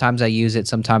 sometimes I use it,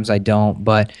 sometimes I don't.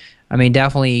 But I mean,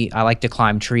 definitely I like to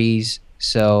climb trees.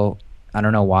 So I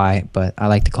don't know why, but I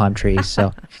like to climb trees.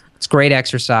 So it's great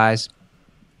exercise.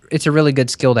 It's a really good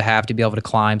skill to have, to be able to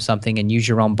climb something and use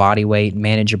your own body weight and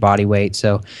manage your body weight.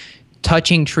 So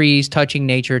touching trees, touching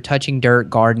nature, touching dirt,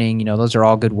 gardening, you know, those are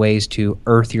all good ways to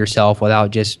earth yourself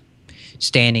without just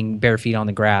standing bare feet on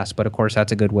the grass. But of course,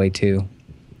 that's a good way too.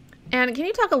 And can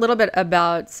you talk a little bit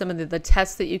about some of the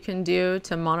tests that you can do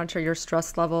to monitor your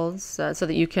stress levels, so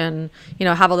that you can, you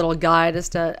know, have a little guide as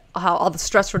to how all the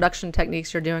stress reduction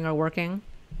techniques you're doing are working?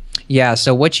 Yeah,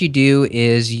 so what you do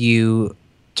is you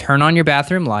turn on your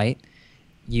bathroom light,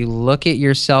 you look at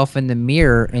yourself in the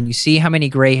mirror, and you see how many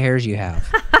gray hairs you have.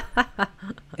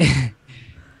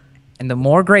 And the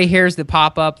more gray hairs that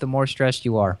pop up, the more stressed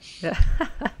you are.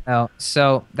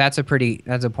 So that's a pretty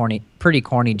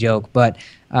corny joke. But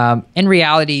in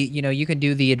reality, you know, you can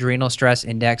do the adrenal stress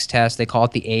index test. They call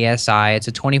it the ASI. It's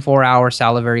a 24-hour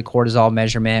salivary cortisol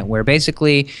measurement where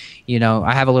basically, you know,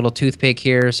 I have a little toothpick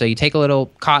here. So you take a little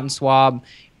cotton swab,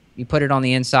 you put it on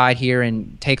the inside here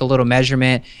and take a little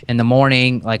measurement in the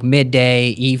morning, like midday,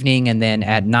 evening, and then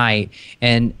at night.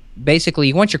 And basically,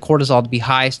 you want your cortisol to be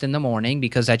highest in the morning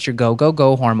because that's your go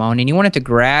hormone, and you want it to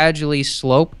gradually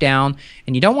slope down,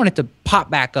 and you don't want it to pop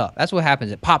back up. That's what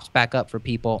happens. It pops back up for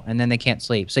people, and then they can't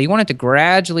sleep. So you want it to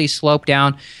gradually slope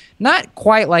down, not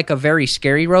quite like a very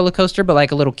scary roller coaster, but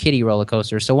like a little kiddie roller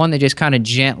coaster. So one that just kind of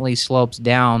gently slopes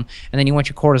down, and then you want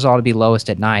your cortisol to be lowest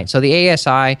at night. So the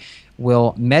ASI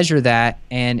will measure that,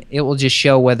 and it will just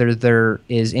show whether there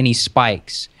is any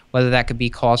spikes, whether that could be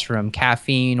caused from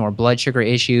caffeine or blood sugar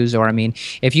issues. Or, I mean,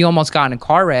 if you almost got in a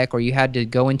car wreck or you had to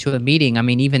go into a meeting, I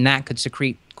mean, even that could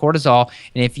secrete cortisol.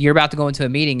 And if you're about to go into a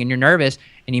meeting and you're nervous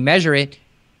and you measure it,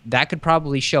 that could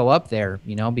probably show up there,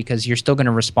 you know, because you're still going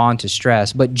to respond to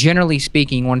stress. But generally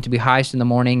speaking, you want it to be highest in the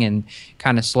morning and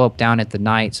kind of slope down at the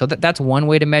night. So that's one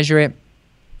way to measure it.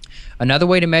 Another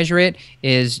way to measure it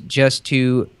is just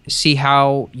to see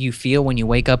how you feel when you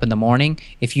wake up in the morning.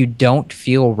 If you don't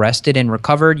feel rested and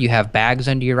recovered, you have bags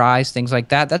under your eyes, things like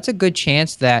that, that's a good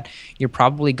chance that you're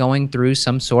probably going through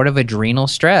some sort of adrenal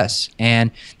stress.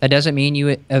 And that doesn't mean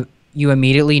you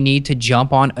immediately need to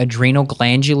jump on adrenal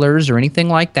glandulars or anything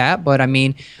like that. But I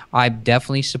mean, I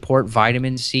definitely support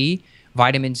vitamin C.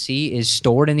 Vitamin C is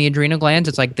stored in the adrenal glands.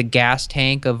 It's like the gas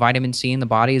tank of vitamin C in the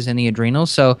body is in the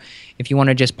adrenals. So if you want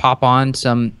to just pop on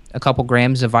a couple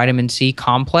grams of vitamin C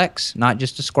complex, not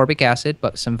just ascorbic acid,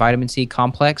 but some vitamin C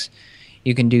complex,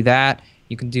 you can do that.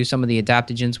 You can do some of the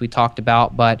adaptogens we talked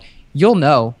about, but you'll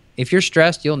know. If you're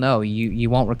stressed, you'll know. You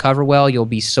won't recover well. You'll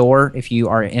be sore if you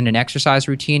are in an exercise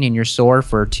routine and you're sore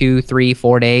for 2, 3,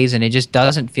 4 days and it just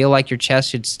doesn't feel like your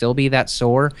chest should still be that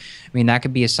sore. I mean, that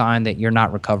could be a sign that you're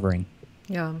not recovering.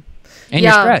 Yeah. And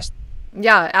you're stressed.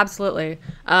 Yeah, absolutely.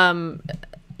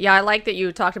 Yeah, I like that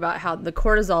you talked about how the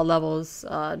cortisol levels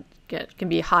can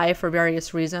be high for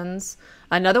various reasons.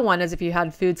 Another one is if you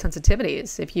had food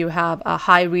sensitivities. If you have a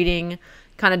high reading,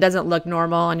 kind of doesn't look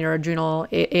normal on your adrenal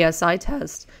ASI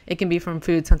test, it can be from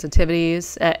food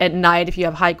sensitivities. At night, if you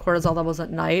have high cortisol levels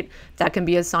at night, that can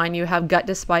be a sign you have gut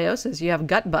dysbiosis. You have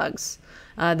gut bugs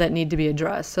that need to be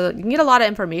addressed. So you can get a lot of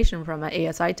information from an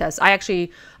ASI test. I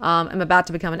actually am about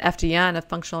to become an FDN, a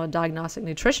functional diagnostic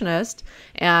nutritionist,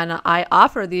 and I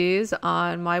offer these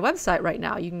on my website right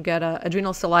now. You can get an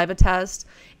adrenal saliva test,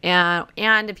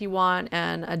 and if you want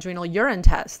an adrenal urine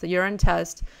test. The urine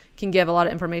test can give a lot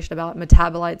of information about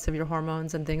metabolites of your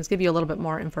hormones and things, give you a little bit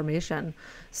more information.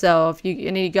 So if any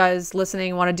of you guys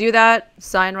listening want to do that,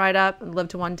 sign right up, Live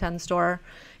to 110 store.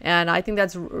 And I think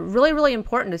that's really, really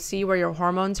important to see where your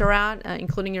hormones are at,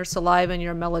 including your saliva and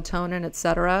your melatonin,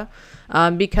 etc.,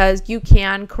 because you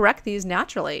can correct these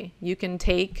naturally. You can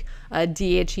take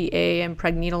DHEA and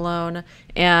pregnenolone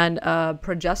and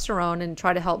progesterone and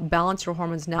try to help balance your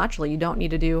hormones naturally. You don't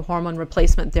need to do hormone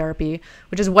replacement therapy,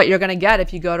 which is what you're going to get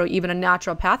if you go to even a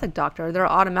naturopathic doctor. They're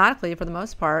automatically, for the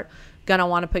most part, going to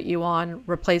want to put you on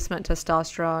replacement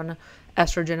testosterone,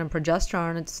 estrogen, and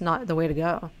progesterone. It's not the way to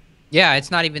go. Yeah,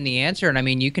 it's not even the answer. And I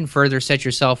mean, you can further set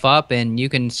yourself up, and you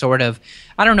can sort of,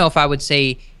 I don't know if I would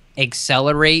say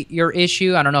accelerate your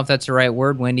issue. I don't know if that's the right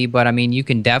word, Wendy, but I mean, you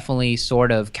can definitely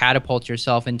sort of catapult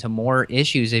yourself into more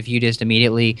issues if you just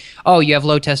immediately, oh, you have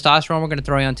low testosterone, we're going to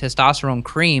throw you on testosterone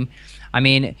cream. I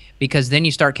mean, because then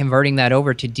you start converting that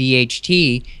over to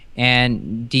DHT,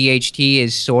 and DHT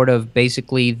is sort of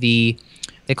basically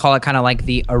they call it kind of like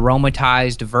the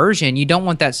aromatized version. You don't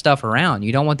want that stuff around.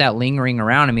 You don't want that lingering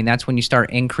around. I mean, that's when you start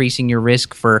increasing your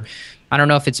risk for, I don't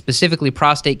know if it's specifically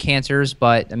prostate cancers,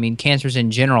 but I mean, cancers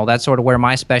in general. That's sort of where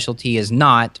my specialty is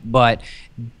not, but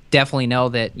definitely know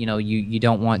that, you know, you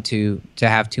don't want to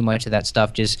have too much of that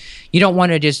stuff. Just, you don't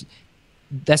want to just,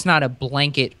 that's not a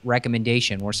blanket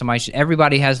recommendation where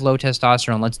everybody has low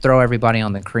testosterone. Let's throw everybody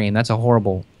on the cream. That's a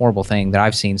horrible, horrible thing that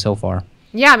I've seen so far.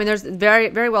 Yeah, I mean, there's very,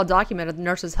 very well documented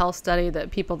Nurses' Health study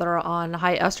that people that are on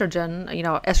high estrogen, you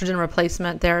know, estrogen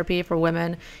replacement therapy for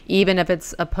women, even if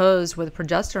it's opposed with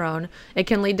progesterone, it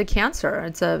can lead to cancer.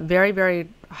 It's a very, very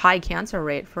high cancer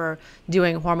rate for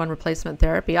doing hormone replacement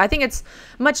therapy. I think it's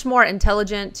much more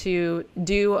intelligent to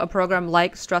do a program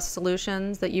like Stress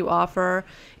Solutions that you offer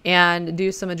and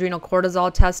do some adrenal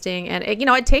cortisol testing. And,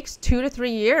 it takes 2 to 3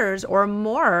 years or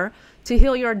more to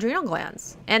heal your adrenal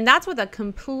glands. And that's with a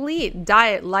complete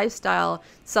diet, lifestyle,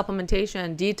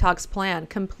 supplementation, detox plan,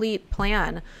 complete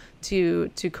plan to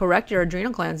correct your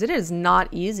adrenal glands. It is not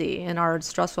easy in our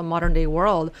stressful modern day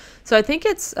world. So I think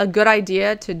it's a good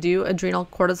idea to do adrenal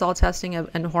cortisol testing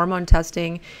and hormone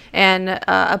testing and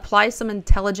apply some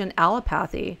intelligent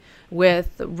allopathy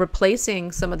with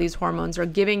replacing some of these hormones or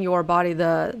giving your body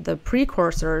the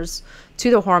precursors to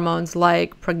the hormones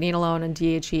like pregnenolone and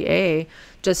DHEA,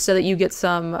 just so that you get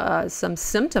some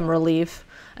symptom relief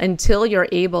until you're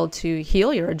able to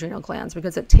heal your adrenal glands,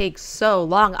 because it takes so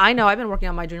long. I know I've been working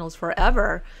on my adrenals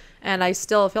forever, and I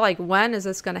still feel like, when is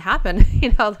this going to happen?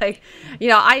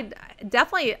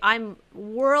 I'm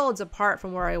worlds apart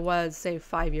from where I was, say,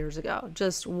 5 years ago,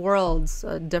 just worlds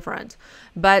different.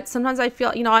 But sometimes I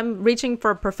feel, I'm reaching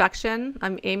for perfection.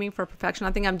 I'm aiming for perfection.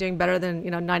 I think I'm doing better than,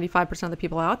 95% of the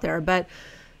people out there. But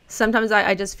sometimes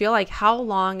I just feel like, how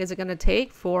long is it going to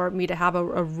take for me to have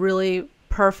a really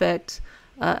perfect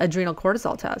adrenal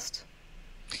cortisol test?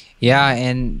 Yeah,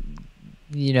 and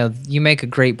you make a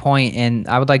great point, and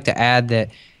I would like to add that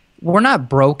we're not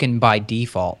broken by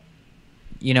default.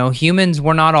 Humans,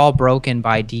 we're not all broken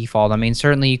by default. I mean,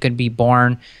 certainly you could be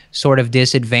born sort of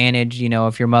disadvantaged,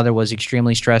 if your mother was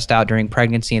extremely stressed out during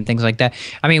pregnancy and things like that.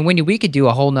 I mean, Wendy, we could do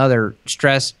a whole nother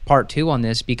stress part 2 on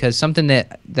this, because something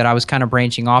that I was kind of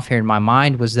branching off here in my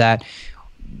mind was that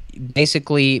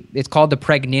basically it's called the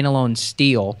pregnenolone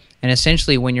steal. And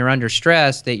essentially when you're under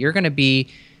stress, that you're going to be,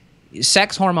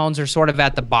 sex hormones are sort of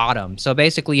at the bottom. So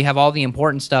basically you have all the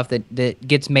important stuff that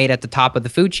gets made at the top of the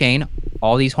food chain.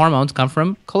 All these hormones come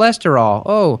from cholesterol.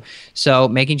 Oh, so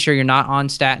making sure you're not on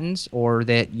statins, or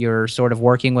that you're sort of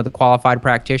working with a qualified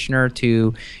practitioner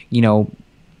to,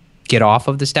 get off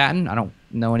of the statin. I don't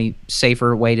know any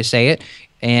safer way to say it.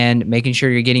 And making sure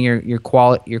you're getting your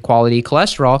quality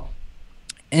cholesterol.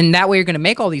 And that way you're going to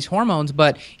make all these hormones.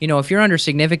 But, if you're under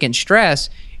significant stress,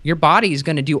 your body is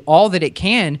going to do all that it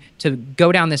can to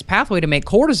go down this pathway to make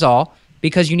cortisol,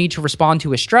 because you need to respond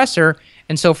to a stressor.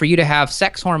 And so for you to have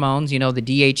sex hormones, the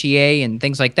DHEA and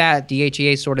things like that,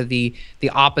 DHEA is sort of the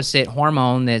opposite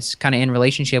hormone that's kind of in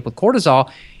relationship with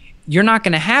cortisol. You're not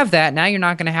going to have that. Now you're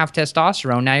not going to have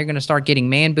testosterone. Now you're going to start getting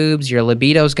man boobs. Your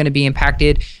libido is going to be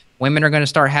impacted. Women are going to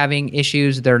start having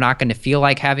issues. They're not going to feel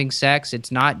like having sex.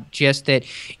 It's not just that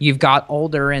you've got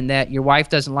older and that your wife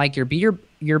doesn't like your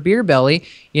beer belly.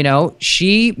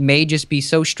 She may just be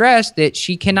so stressed that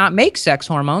she cannot make sex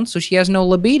hormones, so she has no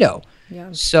libido. Yeah.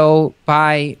 So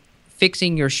by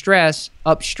fixing your stress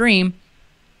upstream,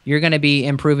 you're going to be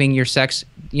improving your sex,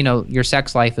 your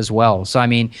sex life as well. So I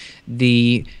mean,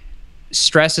 the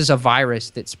stress is a virus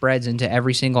that spreads into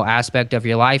every single aspect of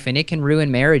your life, and it can ruin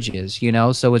marriages,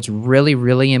 so it's really,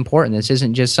 really important. This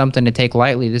isn't just something to take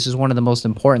lightly. This is one of the most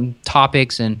important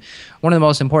topics and one of the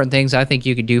most important things I think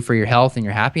you could do for your health and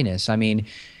your happiness. I mean,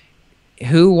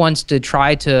 who wants to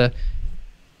try to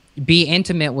be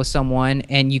intimate with someone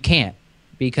and you can't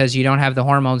because you don't have the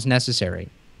hormones necessary?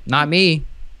 Not me.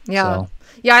 Yeah. So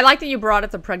Yeah, I like that you brought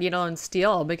up the pregnenolone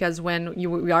steal, because when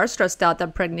we are stressed out,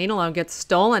 that pregnenolone gets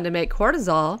stolen to make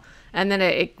cortisol, and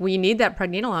then we need that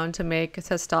pregnenolone to make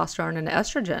testosterone and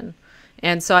estrogen.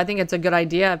 And so I think it's a good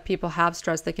idea if people have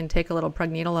stress, they can take a little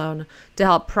pregnenolone to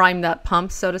help prime that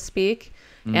pump, so to speak.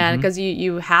 And because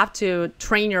you have to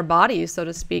train your body, so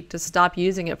to speak, to stop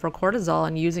using it for cortisol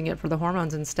and using it for the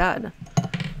hormones instead.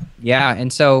 yeah,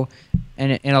 and so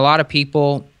and a lot of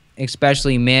people,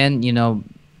 especially men,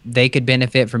 they could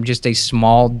benefit from just a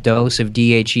small dose of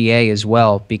DHEA as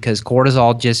well, because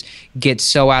cortisol just gets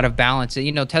so out of balance.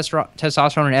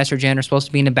 Testosterone and estrogen are supposed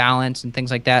to be in a balance and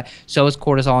things like that. So is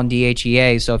cortisol and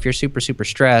DHEA. So if you're super, super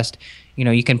stressed,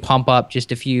 you can pump up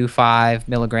just a few 5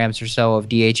 milligrams or so of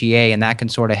DHEA, and that can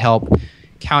sort of help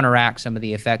counteract some of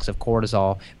the effects of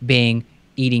cortisol, being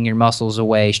eating your muscles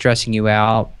away, stressing you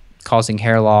out, causing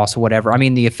hair loss or whatever. I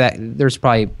mean, there's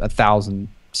probably 1,000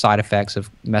 side effects of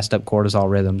messed up cortisol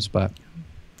rhythms. But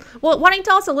well, why don't you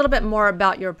tell us a little bit more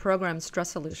about your program,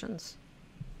 Stress Solutions?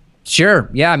 Sure.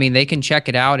 Yeah, I mean, they can check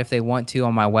it out if they want to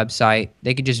on my website.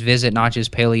 They could just visit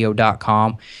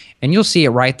notjustpaleo.com, and you'll see it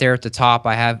right there at the top.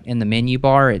 I have in the menu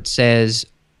bar, it says,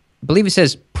 I believe it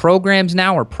says programs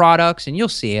now or products, and you'll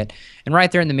see it. And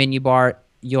right there in the menu bar,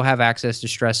 you'll have access to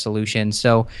Stress Solutions.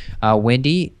 So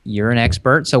Wendy, you're an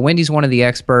expert. So Wendy's one of the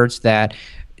experts that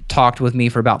talked with me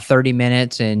for about 30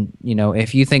 minutes. And,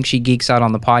 if you think she geeks out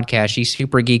on the podcast, she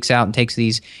super geeks out and takes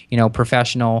these,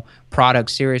 professional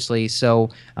products seriously.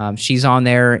 So she's on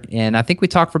there, and I think we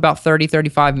talked for about 30,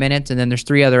 35 minutes. And then there's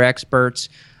 3 other experts,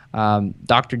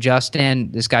 Dr.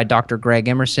 Justin, this guy, Dr. Greg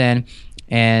Emerson,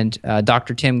 and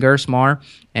Dr. Tim Gersmar.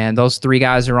 And those 3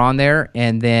 guys are on there.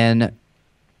 And then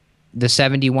the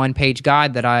 71-page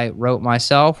guide that I wrote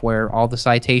myself, where all the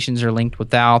citations are linked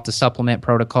without, the supplement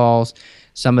protocols,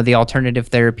 some of the alternative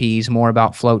therapies, more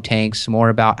about float tanks, more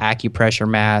about acupressure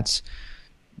mats.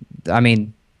 I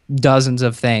mean, dozens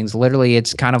of things. Literally,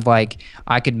 it's kind of like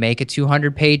I could make a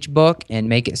 200-page book and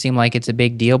make it seem like it's a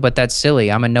big deal, but that's silly.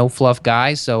 I'm a no-fluff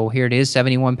guy, so here it is,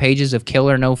 71 pages of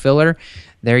killer, no filler.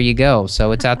 There you go.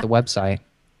 So it's at the website.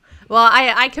 Well,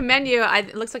 I commend you.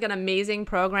 It looks like an amazing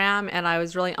program, and I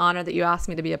was really honored that you asked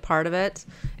me to be a part of it.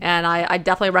 And I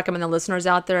definitely recommend the listeners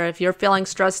out there, if you're feeling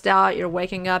stressed out, you're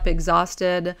waking up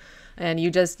exhausted, and you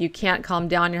can't calm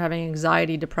down, you're having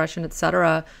anxiety, depression,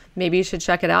 etc., maybe you should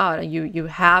check it out. You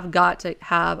have got to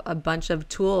have a bunch of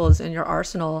tools in your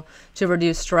arsenal to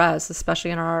reduce stress,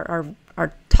 especially in our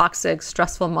toxic,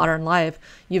 stressful modern life.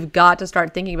 You've got to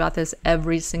start thinking about this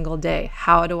every single day.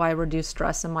 How do I reduce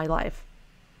stress in my life?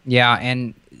 Yeah,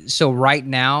 and so right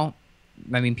now,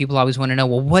 I mean, people always want to know,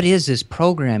 well, what is this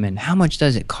program and how much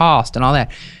does it cost and all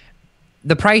that?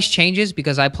 The price changes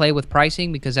because I play with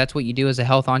pricing, because that's what you do as a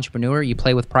health entrepreneur. You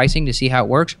play with pricing to see how it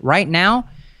works. Right now,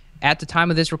 at the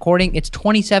time of this recording, it's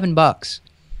 $27.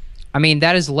 I mean,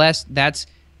 that is less. That's,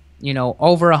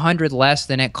 over $100 less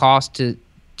than it costs to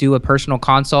do a personal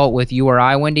consult with you or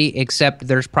I, Wendy, except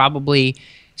there's probably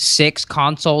 6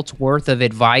 consults worth of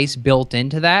advice built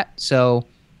into that. So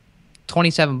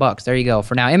 $27. There you go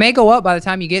for now. It may go up by the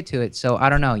time you get to it. So I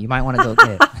don't know. You might want to go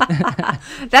get it.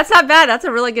 That's not bad. That's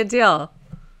a really good deal.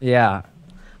 Yeah.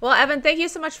 Well, Evan, thank you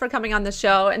so much for coming on the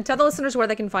show, and tell the listeners where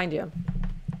they can find you.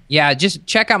 Yeah, just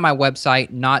check out my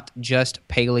website,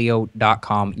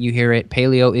 notjustpaleo.com. You hear it.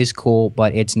 Paleo is cool,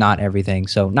 but it's not everything.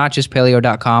 So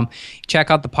notjustpaleo.com.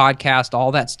 Check out the podcast.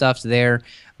 All that stuff's there.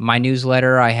 My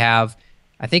newsletter, I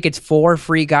think it's 4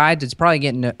 free guides. It's probably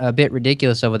getting a bit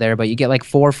ridiculous over there, but you get like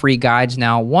 4 free guides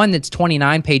now. One that's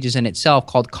 29 pages in itself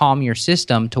called Calm Your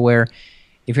System, to where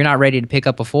if you're not ready to pick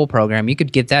up a full program, you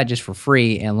could get that just for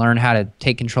free and learn how to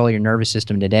take control of your nervous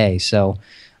system today. So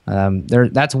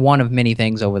that's one of many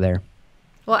things over there.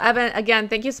 Well, Evan, again,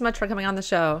 thank you so much for coming on the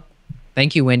show.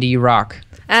 Thank you, Wendy. You rock.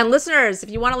 And listeners, if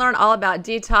you want to learn all about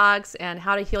detox and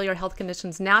how to heal your health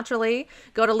conditions naturally,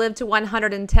 go to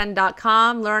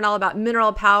live110.com. Learn all about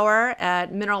Mineral Power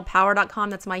at mineralpower.com.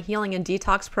 That's my healing and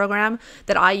detox program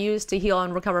that I use to heal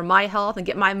and recover my health and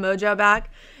get my mojo back.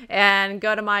 And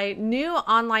go to my new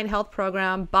online health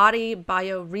program,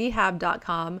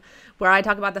 bodybioRehab.com, where I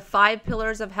talk about the 5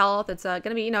 pillars of health. It's going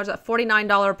to be, it's a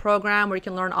 $49 program where you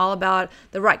can learn all about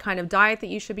the right kind of diet that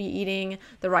you should be eating,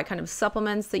 the right kind of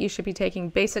supplements that you should be taking,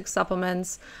 basic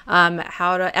supplements,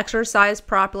 how to exercise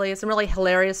properly. Some really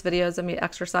hilarious videos of me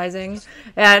exercising,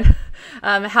 and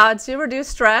how to reduce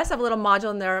stress. I have a little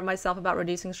module in there myself about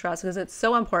reducing stress because it's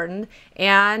so important,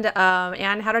 and how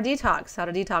to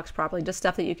detox properly, just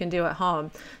stuff that you can do at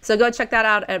home. So go check that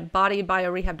out at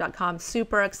bodybioRehab.com.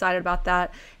 Super excited about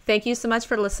that. Thank you so much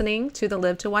for listening to the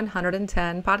Live to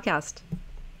 110 podcast.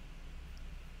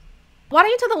 Why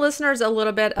don't you tell the listeners a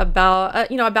little bit about,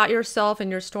 about yourself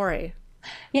and your story?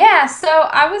 Yeah, so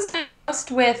I was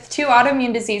diagnosed with two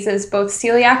autoimmune diseases, both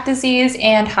celiac disease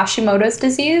and Hashimoto's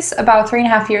disease, about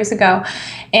 3.5 years ago.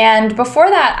 And before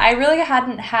that, I really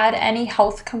hadn't had any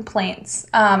health complaints.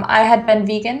 I had been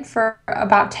vegan for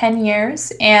about 10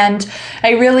 years, and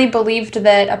I really believed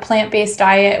that a plant-based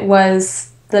diet was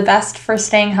the best for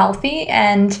staying healthy,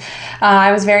 and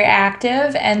I was very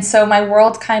active, and so my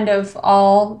world kind of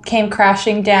all came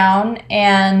crashing down,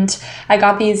 and I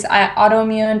got these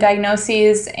autoimmune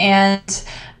diagnoses, and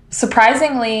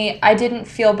surprisingly I didn't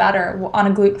feel better on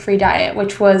a gluten-free diet,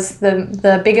 which was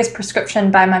the biggest prescription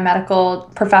by my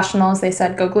medical professionals. They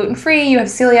said, go gluten-free, you have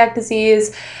celiac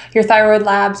disease, your thyroid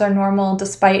labs are normal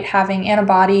despite having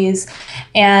antibodies.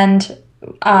 And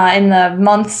in the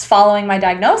months following my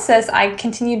diagnosis, I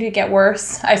continued to get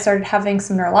worse. I started having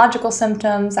some neurological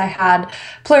symptoms. I had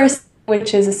pleurisy,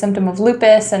 which is a symptom of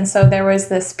lupus, and so there was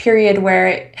this period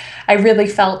where I really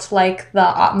felt like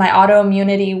my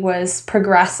autoimmunity was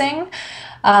progressing.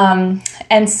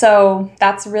 And so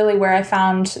that's really where I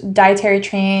found dietary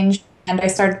change, and I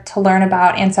started to learn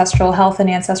about ancestral health and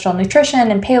ancestral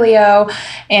nutrition and paleo,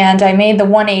 and I made the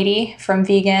 180 from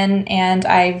vegan, and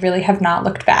I really have not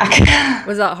looked back.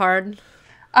 Was that hard?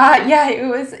 Yeah,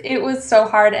 it was so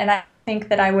hard, and I think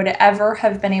that I would ever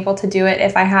have been able to do it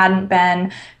if I hadn't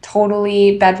been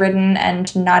totally bedridden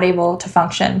and not able to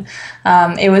function.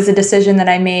 It was a decision that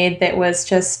I made that was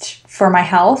just for my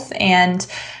health, and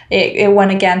it went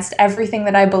against everything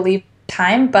that I believed at the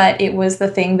time, but it was the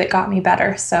thing that got me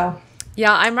better. So.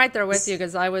 Yeah, I'm right there with you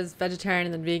because I was vegetarian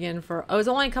and then vegan I was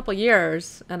only a couple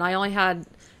years, and I only had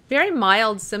very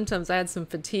mild symptoms. I had some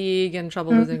fatigue and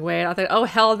trouble losing weight. I thought, oh,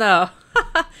 hell no.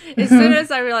 As soon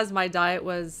as I realized my diet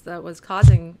was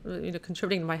causing,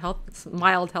 contributing to my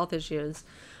mild health issues,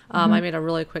 I made a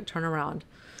really quick turnaround.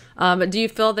 But do you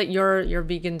feel that your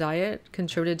vegan diet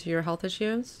contributed to your health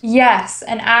issues? Yes,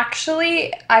 and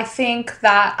actually, I think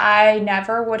that I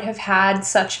never would have had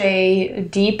such a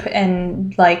deep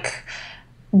and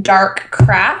dark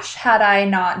crash had I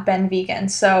not been vegan.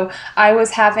 So I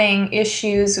was having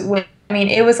issues with,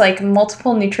 it was like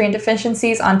multiple nutrient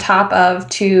deficiencies on top of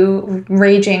two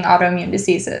raging autoimmune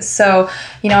diseases. So,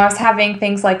 I was having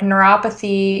things like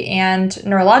neuropathy and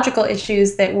neurological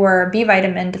issues that were B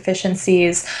vitamin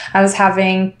deficiencies. I was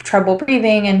having trouble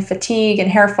breathing and fatigue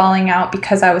and hair falling out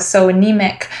because I was so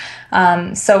anemic.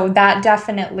 So that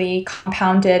definitely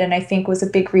compounded, and I think was a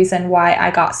big reason why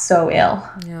I got so ill.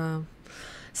 Yeah.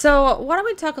 So why don't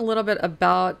we talk a little bit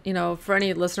about, for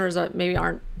any listeners that maybe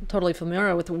aren't totally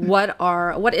familiar with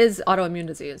what is autoimmune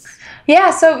disease? Yeah,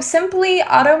 so simply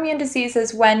autoimmune disease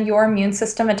is when your immune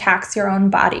system attacks your own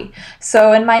body.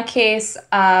 So in my case,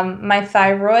 my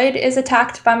thyroid is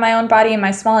attacked by my own body and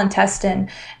my small intestine.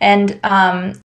 And